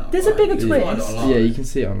in it now. There's a bigger twist. Yeah, you can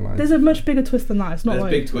see it online. There's a much bigger twist than that. It's not There's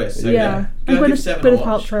like a big twist. So yeah. Go give 7 a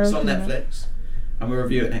watch. Paltrow, it's on Netflix, and we'll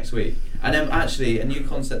review it next week. And then actually a new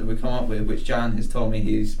concept that we come up with, which Jan has told me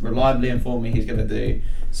he's reliably informed me he's going to do.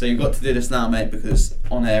 So you've got to do this now, mate, because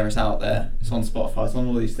on air it's out there. It's on Spotify. It's on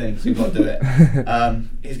all these things. You've got to do it.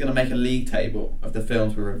 He's going to make a league table of the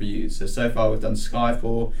films we reviewed. So far we've done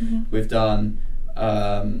Skyfall. We've done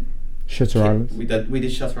Shutter Island. We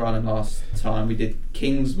did Shutter Island last time. We did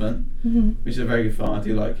Kingsman, which is a very good film. I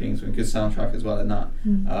do like Kingsman. Good soundtrack as well in that.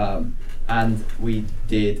 And we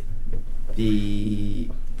did the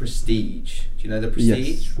Prestige. Do you know the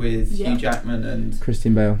Prestige with Hugh Jackman and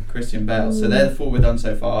Christian Bale? So they're the 4 we've done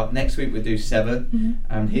so far. Next week we'll do 7,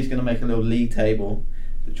 and he's going to make a little league table,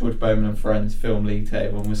 the George Bowman and Friends film league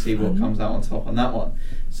table, and we'll see what comes out on top on that one.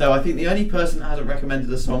 So I think the only person that hasn't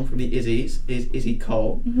recommended a song from the Izzy's is Izzy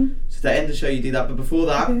Cole. So to end the show you do that, but before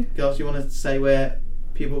that, girls, you want to say where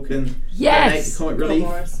people can donate to Comic Relief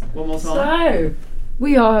one more time? So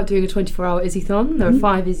we are doing a 24-hour Izzy-thon. There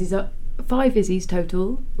are 5 Izzy's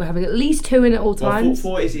total. We're having at least 2 in at all times.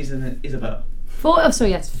 4 Izzy's and an Isabelle. 4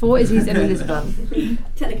 Izzy's and an Isabelle.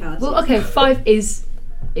 Technicality. Well, okay, 5 is.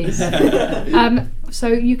 So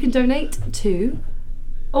you can donate to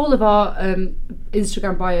all of our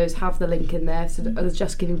Instagram bios have the link in there, so the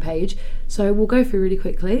Just Giving page. So we'll go through really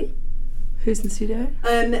quickly. Who's in the studio?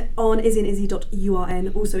 On izzyandizzy.urn,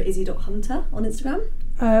 also izzy.hunter on Instagram.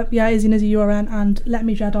 Izzy and Izzy URN and Let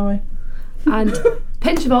Me Jedi. And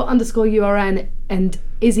Pinchavault_URN and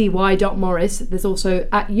IzzyY.Morris. There's also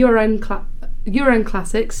at URN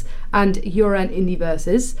Classics and URN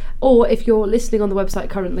Indieverses. Or if you're listening on the website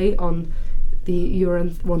currently on the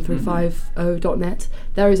URN1350.net,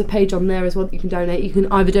 there is a page on there as well that you can donate. You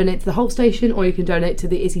can either donate to the whole station or you can donate to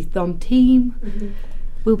the Izzy-thon team.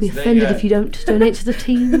 We'll be offended if you don't donate to the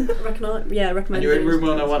team. Recommend. And you're in room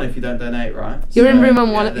 101 if you don't donate, right? You're in room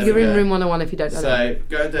 101. You're in room 101 if you don't donate. So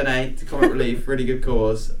go and donate to Comic Relief, really good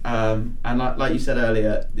cause. And like you said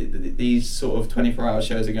earlier, these sort of 24-hour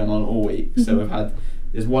shows are going on all week. So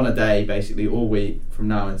there's one a day basically all week from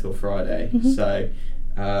now until Friday. So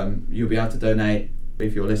you'll be able to donate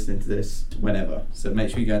if you're listening to this whenever. So make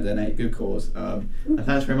sure you go and donate. Good cause. And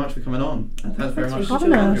thanks very much for coming on. And thanks very much for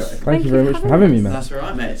joining us. Thank you very much for having me, man. That's all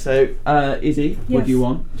right, mate. So Izzy, what do you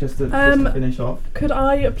want? Just to finish off. Could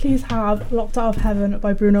I please have Locked Out of Heaven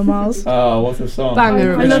by Bruno Mars? Oh, what a song.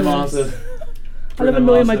 Banger. I love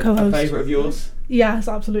annoying my co-host. A favourite of yours? Yes,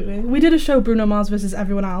 absolutely. We did a show, Bruno Mars versus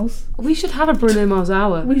everyone else. We should have a Bruno Mars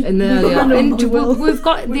hour in the early hours. We've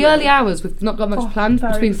got the early hours. We've not got much planned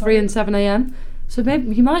between 3 and 7 a.m. So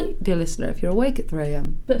maybe you might, dear listener, if you're awake at 3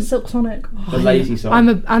 a.m. But Silk Sonic. The lazy song. I'm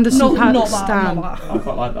a Anderson Paak stan. I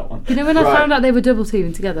quite like that one. You know when I found out they were double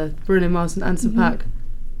teaming together, Bruno Mars and Anderson Paak?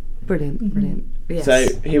 Brilliant. Yes. So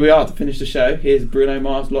here we are to finish the show. Here's Bruno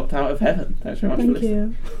Mars, Locked Out of Heaven. Thanks very much for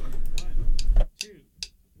listening. Thank you.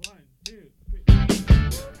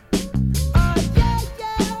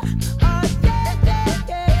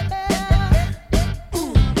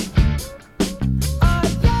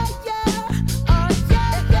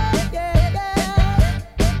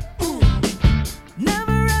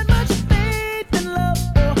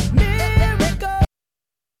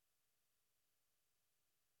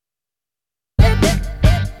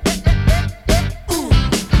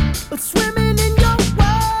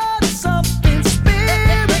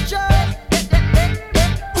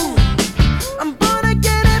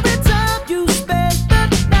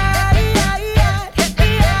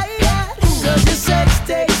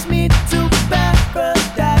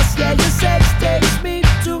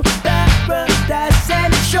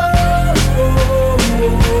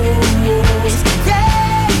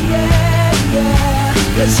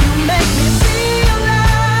 Cause you